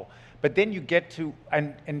control. But then you get to,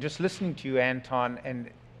 and just listening to you, Anton,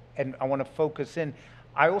 and I want to focus in,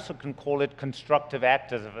 I also can call it constructive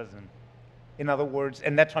activism. In other words,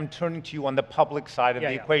 and that's why I'm turning to you on the public side of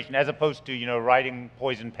the equation, as opposed to, you know, writing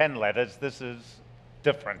poison pen letters. This is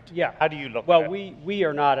different. Yeah. How do you look well, at it? we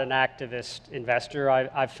are not an activist investor.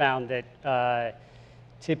 I've found that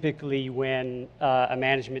typically when a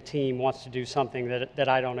management team wants to do something that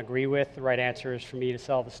I don't agree with, the right answer is for me to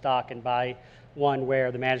sell the stock and buy one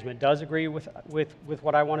where the management does agree with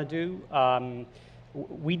what I want to do.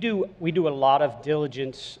 We do a lot of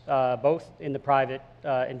diligence, both in the private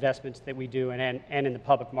investments that we do and in the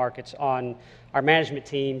public markets on our management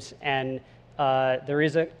teams. And there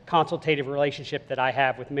is a consultative relationship that I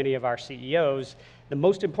have with many of our CEOs. The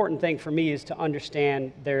most important thing for me is to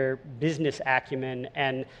understand their business acumen,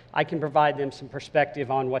 and I can provide them some perspective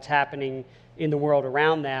on what's happening in the world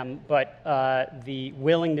around them, but the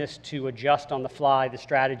willingness to adjust on the fly the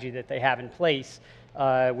strategy that they have in place,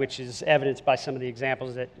 which is evidenced by some of the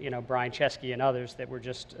examples that Brian Chesky and others that were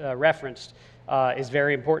just referenced, is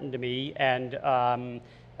very important to me. And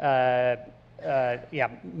yeah,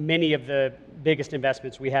 many of the biggest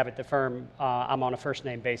investments we have at the firm, I'm on a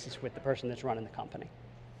first-name basis with the person that's running the company.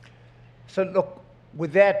 So look,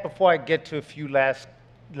 with that, before I get to a few last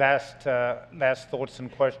thoughts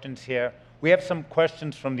and questions here, we have some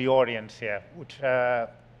questions from the audience here, which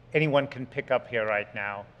anyone can pick up here right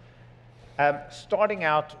now. Starting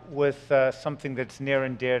out with something that's near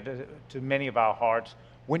and dear to many of our hearts,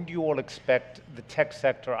 when do you all expect the tech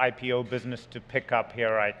sector IPO business to pick up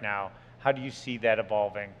here right now? How do you see that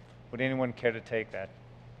evolving? Would anyone care to take that?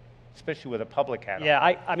 Especially with a public hat on. Yeah,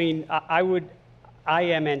 I mean, I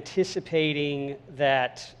am anticipating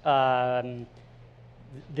that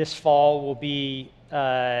this fall will be,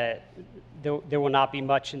 there will not be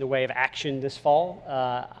much in the way of action this fall.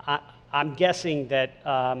 I'm guessing that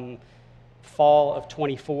fall of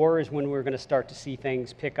 24 is when we're going to start to see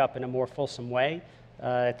things pick up in a more fulsome way.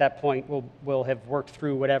 At that point, we'll have worked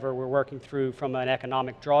through whatever we're working through from an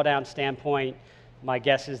economic drawdown standpoint. My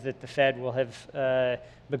guess is that the Fed will have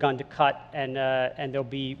begun to cut, and there'll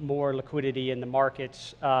be more liquidity in the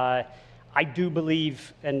markets. I do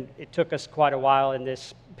believe, and it took us quite a while in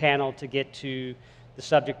this panel to get to the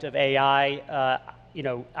subject of AI.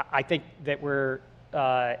 I think that we're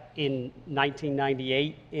in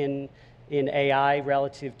 1998 in AI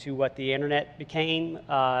relative to what the internet became,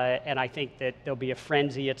 and I think that there'll be a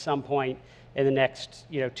frenzy at some point in the next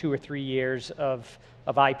 2 or 3 years of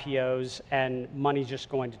IPOs, and money's just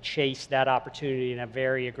going to chase that opportunity in a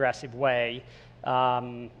very aggressive way.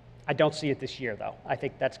 I don't see it this year, though. I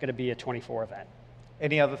think that's going to be a 24 event.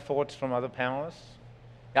 Any other thoughts from other panelists?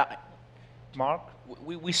 Yeah. Mark?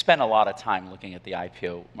 We spend a lot of time looking at the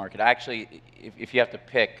IPO market. Actually, if you have to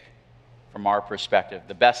pick, from our perspective,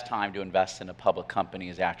 the best time to invest in a public company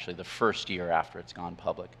is actually the first year after it's gone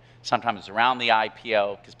public. Sometimes it's around the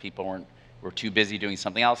IPO because people were too busy doing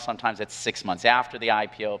something else. Sometimes it's 6 months after the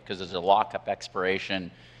IPO because there's a lockup expiration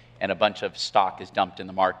and a bunch of stock is dumped in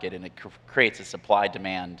the market, and it creates a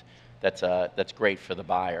supply-demand that's great for the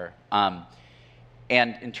buyer.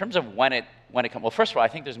 And in terms of when it comes, well, first of all, I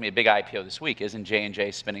think there's going to be a big IPO this week. Isn't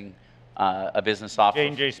J&J spinning a business off?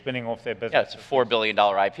 J&J spinning off their business. Yeah, it's a $4 billion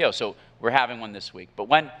IPO. So we're having one this week. But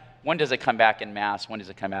when does it come back in mass? When does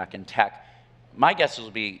it come back in tech? My guess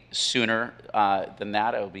will be sooner than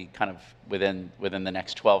that. It will be kind of within the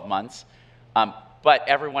next 12 months. But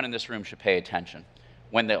everyone in this room should pay attention.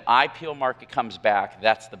 When the IPO market comes back,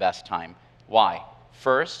 that's the best time. Why?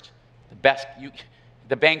 First, the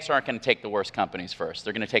banks aren't going to take the worst companies first.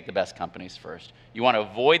 They're going to take the best companies first. You want to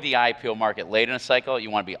avoid the IPO market late in a cycle.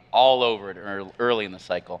 You want to be all over it early in the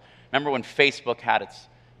cycle. Remember when Facebook had its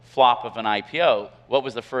flop of an IPO, what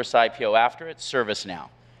was the first IPO after it? ServiceNow.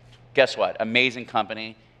 Guess what? Amazing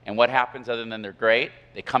company. And what happens other than they're great?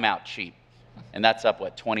 They come out cheap. And that's up,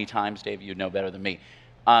 what, 20 times? Dave, you'd know better than me,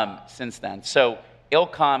 since then. So it'll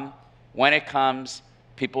come. When it comes,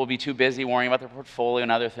 people will be too busy worrying about their portfolio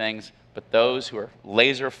and other things. But those who are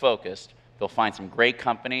laser focused, they'll find some great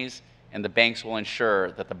companies, and the banks will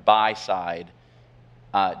ensure that the buy side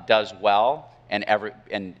does well.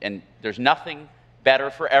 And there's nothing better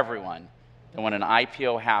for everyone than when an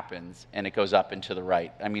IPO happens and it goes up and to the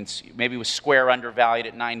right. I mean, maybe with Square undervalued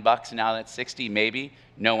at $9 and now that's 60, maybe.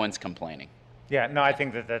 No one's complaining. Yeah, no, I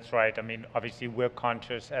think that's right. I mean, obviously we're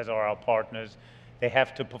conscious, as are our partners. They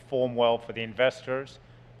have to perform well for the investors,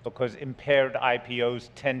 because impaired IPOs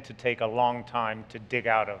tend to take a long time to dig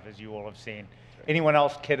out of, as you all have seen. Anyone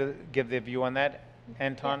else care to give their view on that?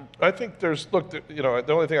 Anton? I think the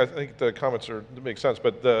only thing I think the comments make sense,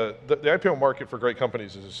 but the IPO market for great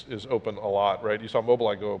companies is open a lot, right? You saw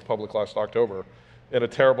Mobileye go public last October in a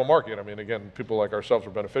terrible market. I mean, again, people like ourselves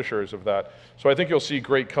are beneficiaries of that. So I think you'll see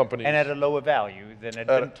great companies. And at a lower value than had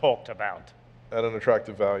been talked about. At an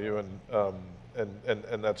attractive value,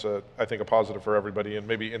 and that's I think a positive for everybody. And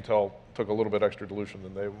maybe Intel took a little bit extra dilution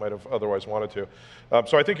than they might have otherwise wanted to.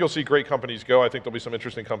 So I think you'll see great companies go. I think there'll be some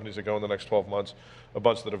interesting companies that go in the next 12 months. A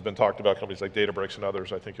bunch that have been talked about, companies like Databricks and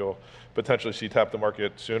others. I think you'll potentially see tap the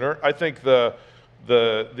market sooner. I think the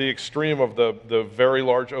the extreme of the very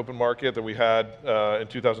large open market that we had in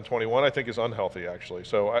 2021, I think is unhealthy actually.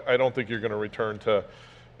 So I don't think you're going to return to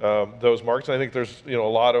those markets. And I think there's a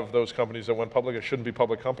lot of those companies that went public that shouldn't be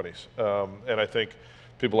public companies. And I think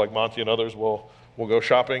people like Monti and others will go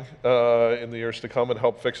shopping in the years to come and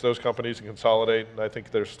help fix those companies and consolidate. And I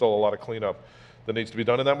think there's still a lot of cleanup that needs to be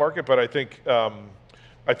done in that market. But I think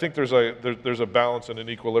there's a balance and an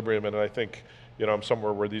equilibrium, and I think I'm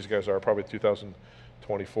somewhere where these guys are. Probably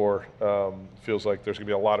 2024 feels like there's going to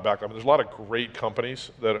be a lot of backlog. I mean, there's a lot of great companies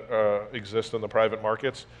that exist in the private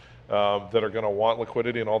markets that are going to want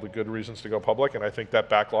liquidity and all the good reasons to go public, and I think that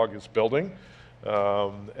backlog is building.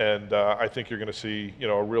 And I think you're going to see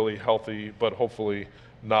a really healthy, but hopefully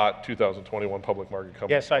not 2021 public market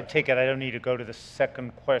company. Yes, I take it I don't need to go to the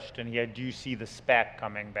second question here. Do you see the SPAC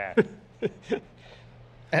coming back?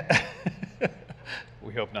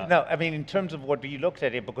 We hope not. No, I mean, in terms of what we looked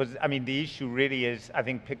at it, because, I mean, the issue really is, I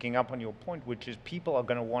think, picking up on your point, which is people are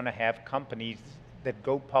going to want to have companies that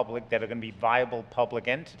go public that are going to be viable public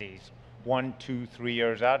entities 1, 2, 3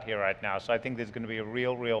 years out here right now. So I think there's going to be a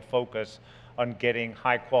real focus on getting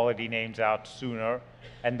high quality names out sooner,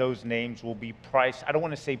 and those names will be priced, I don't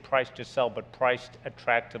want to say priced to sell, but priced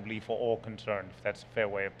attractively for all concerned, if that's a fair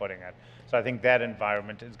way of putting it. So I think that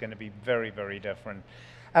environment is going to be very different.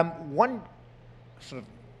 One sort of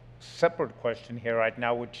separate question here right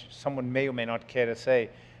now, which someone may or may not care to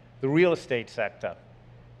say, the real estate sector.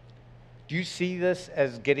 Do you see this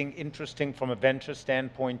as getting interesting from a venture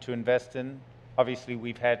standpoint to invest in? Obviously,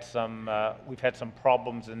 we've had some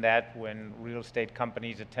problems in that when real estate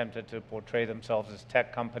companies attempted to portray themselves as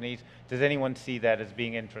tech companies. Does anyone see that as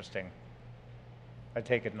being interesting? I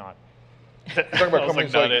take it not. You're talking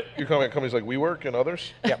about companies like WeWork and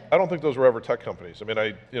others? Yeah. I don't think those were ever tech companies. I mean,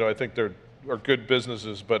 I think they're good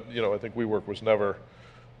businesses, but I think WeWork was never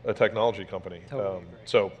a technology company. Totally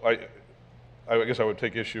so I guess I would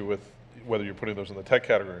take issue with whether you're putting those in the tech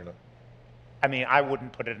category or not. I mean, I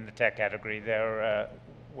wouldn't put it in the tech category. They're,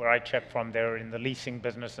 where I check from, they're in the leasing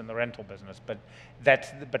business and the rental business,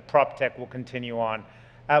 but prop tech will continue on.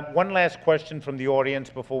 One last question from the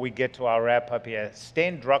audience before we get to our wrap up here.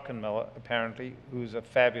 Stan Druckenmiller, apparently, who's a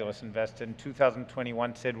fabulous investor, in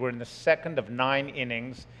 2021 said we're in the second of 9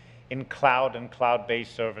 innings in cloud and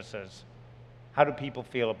cloud-based services. How do people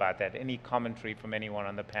feel about that? Any commentary from anyone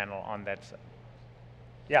on the panel on that?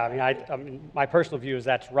 Yeah, I mean, my personal view is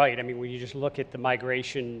that's right. I mean, when you just look at the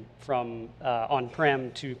migration from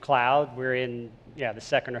on-prem to cloud, we're in the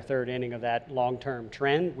second or third inning of that long-term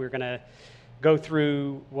trend. We're going to go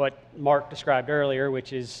through what Mark described earlier,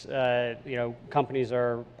 which is companies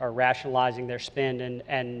are rationalizing their spend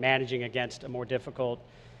and managing against a more difficult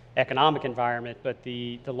economic environment. But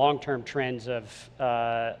the long-term trends of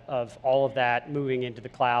all of that moving into the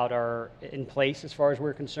cloud are in place as far as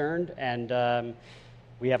we're concerned, and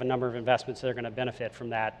we have a number of investments that are going to benefit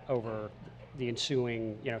from that over the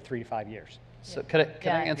ensuing 3 to 5 years. So can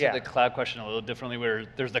I answer the cloud question a little differently, where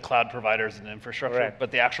there's the cloud providers and infrastructure,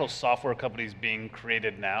 but the actual software companies being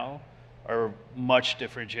created now are much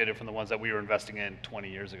differentiated from the ones that we were investing in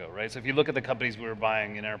 20 years ago, right? So if you look at the companies we were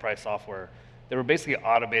buying in enterprise software, they were basically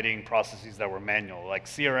automating processes that were manual. Like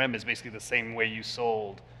CRM is basically the same way you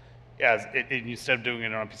sold, as instead of doing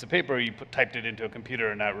it on a piece of paper, you typed it into a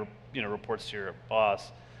computer and that reports to your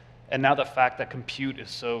boss. And now the fact that compute is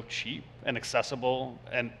so cheap and accessible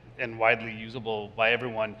and widely usable by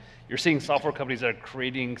everyone, you're seeing software companies that are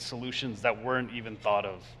creating solutions that weren't even thought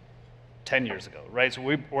of 10 years ago, right? So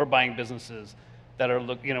we're buying businesses that are,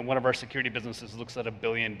 one of our security businesses looks at 1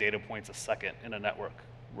 billion data points a second in a network,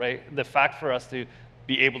 right? The fact for us to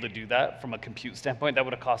be able to do that from a compute standpoint, that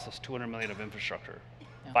would have cost us $200 million of infrastructure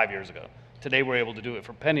 5 years ago. Today we're able to do it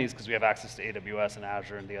for pennies because we have access to AWS and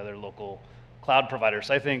Azure and the other local cloud providers.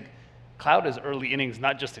 So I think cloud is early innings,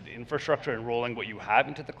 not just in infrastructure and rolling what you have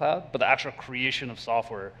into the cloud, but the actual creation of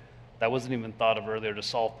software that wasn't even thought of earlier to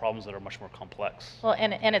solve problems that are much more complex. Well,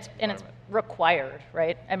 and it's required,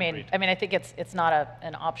 right? I mean, I think it's not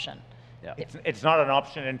an option. Yeah. It's not an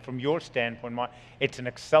option, and from your standpoint, it's an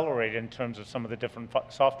accelerator in terms of some of the different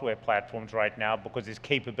software platforms right now, because there's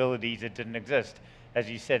capabilities that didn't exist. As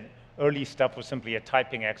you said, early stuff was simply a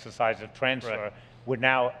typing exercise of transfer. Right. We're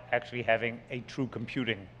now actually having a true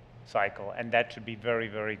computing cycle, and that should be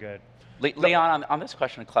very good. Leon, on this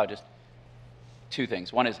question of cloud, just 2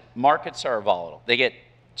 things. One is markets are volatile. They get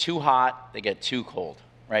too hot, they get too cold,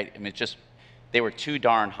 right? I mean, they were too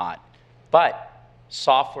darn hot. But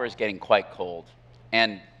software is getting quite cold,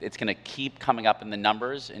 and it's going to keep coming up in the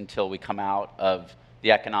numbers until we come out of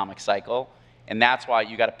the economic cycle. And that's why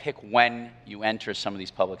you got to pick when you enter some of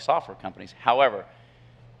these public software companies. However,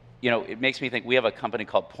 it makes me think we have a company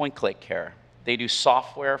called Point Click Care. They do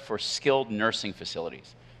software for skilled nursing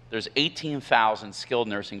facilities. There's 18,000 skilled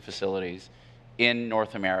nursing facilities in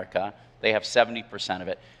North America. They have 70% of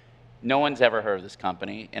it. No one's ever heard of this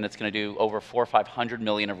company, and it's going to do over 400 or 500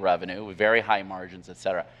 million of revenue with very high margins, et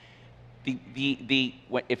cetera.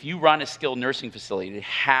 If you run a skilled nursing facility, to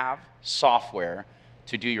have software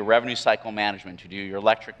to do your revenue cycle management, to do your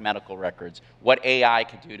electric medical records, what AI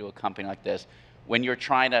could do to a company like this, when you're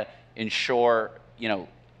trying to ensure,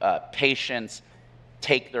 patients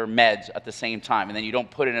take their meds at the same time, and then you don't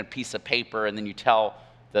put it in a piece of paper, and then you tell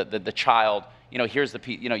the child, here's the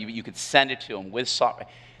piece, you could send it to them with software.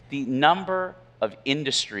 The number of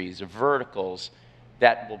industries, of verticals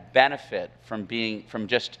that will benefit from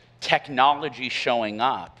just technology showing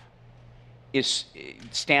up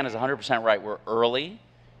Stan is 100% right. We're early,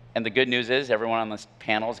 and the good news is everyone on this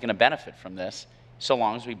panel is going to benefit from this so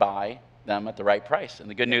long as we buy them at the right price. And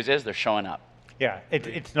the good news is they're showing up. Yeah,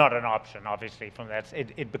 it's not an option, obviously, from that.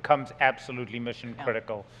 It becomes absolutely mission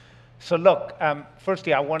critical. So look,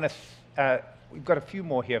 firstly, I want to, we've got a few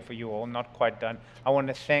more here for you all, not quite done. I want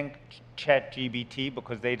to thank ChatGPT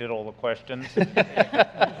because they did all the questions. and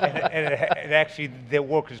actually, their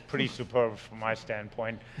work is pretty superb from my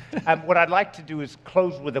standpoint. What I'd like to do is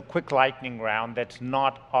close with a quick lightning round that's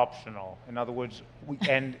not optional. In other words,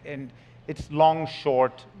 and it's long,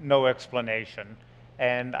 short, no explanation.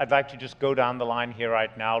 And I'd like to just go down the line here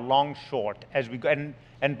right now, long, short, as we go.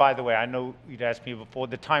 And by the way, I know you'd asked me before,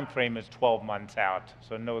 the time frame is 12 months out,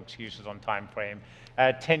 so no excuses on time frame.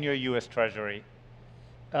 10-year US Treasury.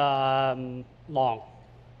 Long. Long.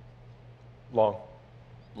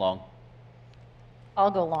 Long. I'll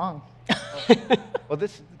go long. Well,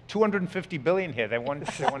 this 250 billion here. They want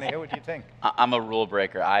to hear what you think. I'm a rule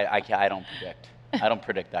breaker. I don't predict. I don't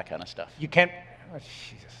predict that kind of stuff. You can't. Oh,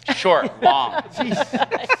 Jesus. Short, long. Same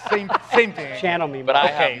thing. Channel me. But I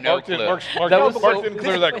Okay, have no Mark clue. didn't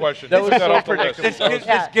clear that question. That was Took so off the list. predictable.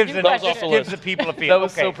 This gives list. the people a feel. That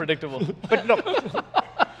was Okay. so predictable. But look,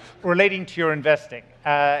 relating to your investing,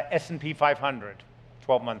 S&P 500,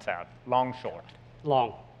 12 months out, long, short.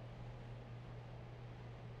 Long.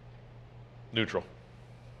 Neutral.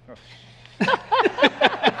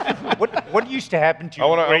 What used to happen to you? I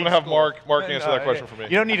want in grade to have school? Mark answer that question for me.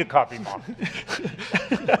 You don't need a copy, Mark.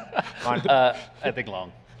 I think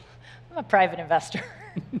long. I'm a private investor.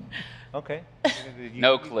 Okay.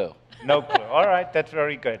 No clue. No clue. All right, that's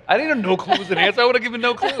very good. I didn't know no clue was an answer. I would have given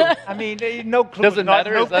no clue. I mean, no clue. Doesn't was not,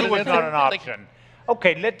 matter? No Is that clue an was not an answer? option.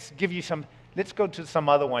 Okay, let's give you some. Let's go to some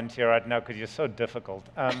other ones here right now because you're so difficult.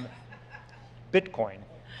 Bitcoin.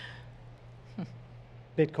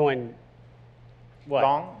 Bitcoin. What?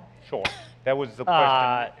 Long, short. That was the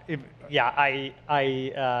question.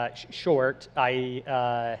 Yeah, short.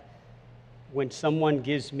 When someone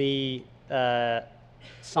gives me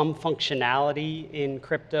some functionality in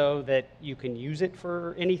crypto that you can use it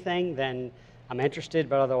for anything, then I'm interested,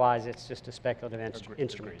 but otherwise it's just a speculative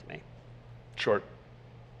instrument to me. Short.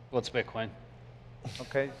 What's Bitcoin?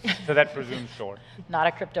 Okay, so that presumes short. Not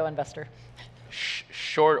a crypto investor.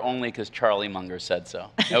 Short only because Charlie Munger said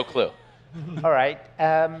so. No clue. All right.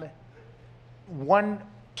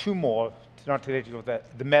 Two more, not to let you go with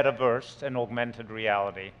that. The metaverse and augmented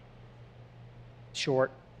reality. Short.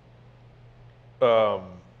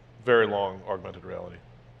 Very long augmented reality.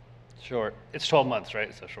 Short. It's 12 months,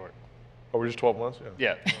 right? So short. Oh, we're just 12 months?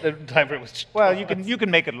 Yeah, the time frame was. Well, you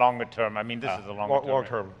can make it longer term. I mean, this is a longer term. Long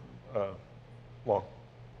term. Long.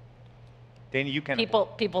 Dana, you can.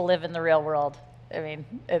 People live in the real world. I mean,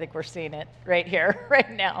 I think we're seeing it right here, right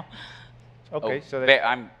now. Okay, so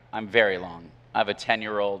I'm very long. I have a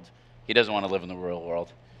 10-year-old. He doesn't want to live in the real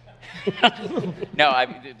world. No,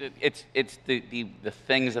 it's the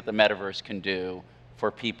things that the metaverse can do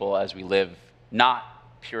for people as we live, not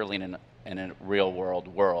purely in a real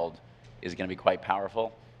world, is going to be quite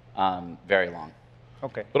powerful. Very long.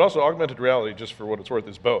 Okay. But also augmented reality, just for what it's worth,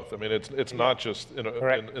 is both. I mean, it's not just in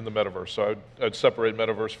the metaverse. So I'd separate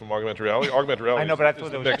metaverse from augmented reality. Augmented reality. I know, but I is thought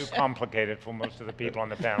the it was mix. too complicated for most of the people on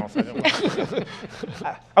the panel. So I didn't want to.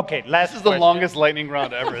 Okay, last This is the question. longest lightning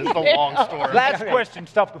round ever. It's a long story. Last question.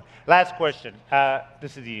 Stop. Last question.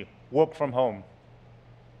 This is you. Work from home.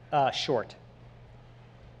 Short.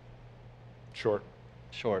 Short.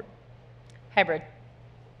 Short. Hybrid.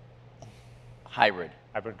 Hybrid.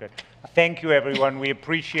 Hybrid, good. Thank you, everyone. We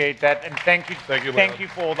appreciate that, and thank you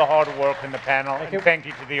for all the hard work in the panel, and thank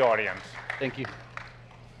you to the audience. Thank you.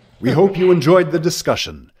 We hope you enjoyed the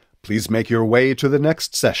discussion. Please make your way to the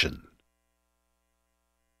next session.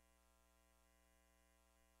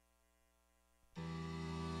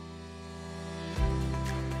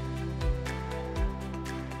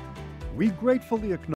 We gratefully acknowledge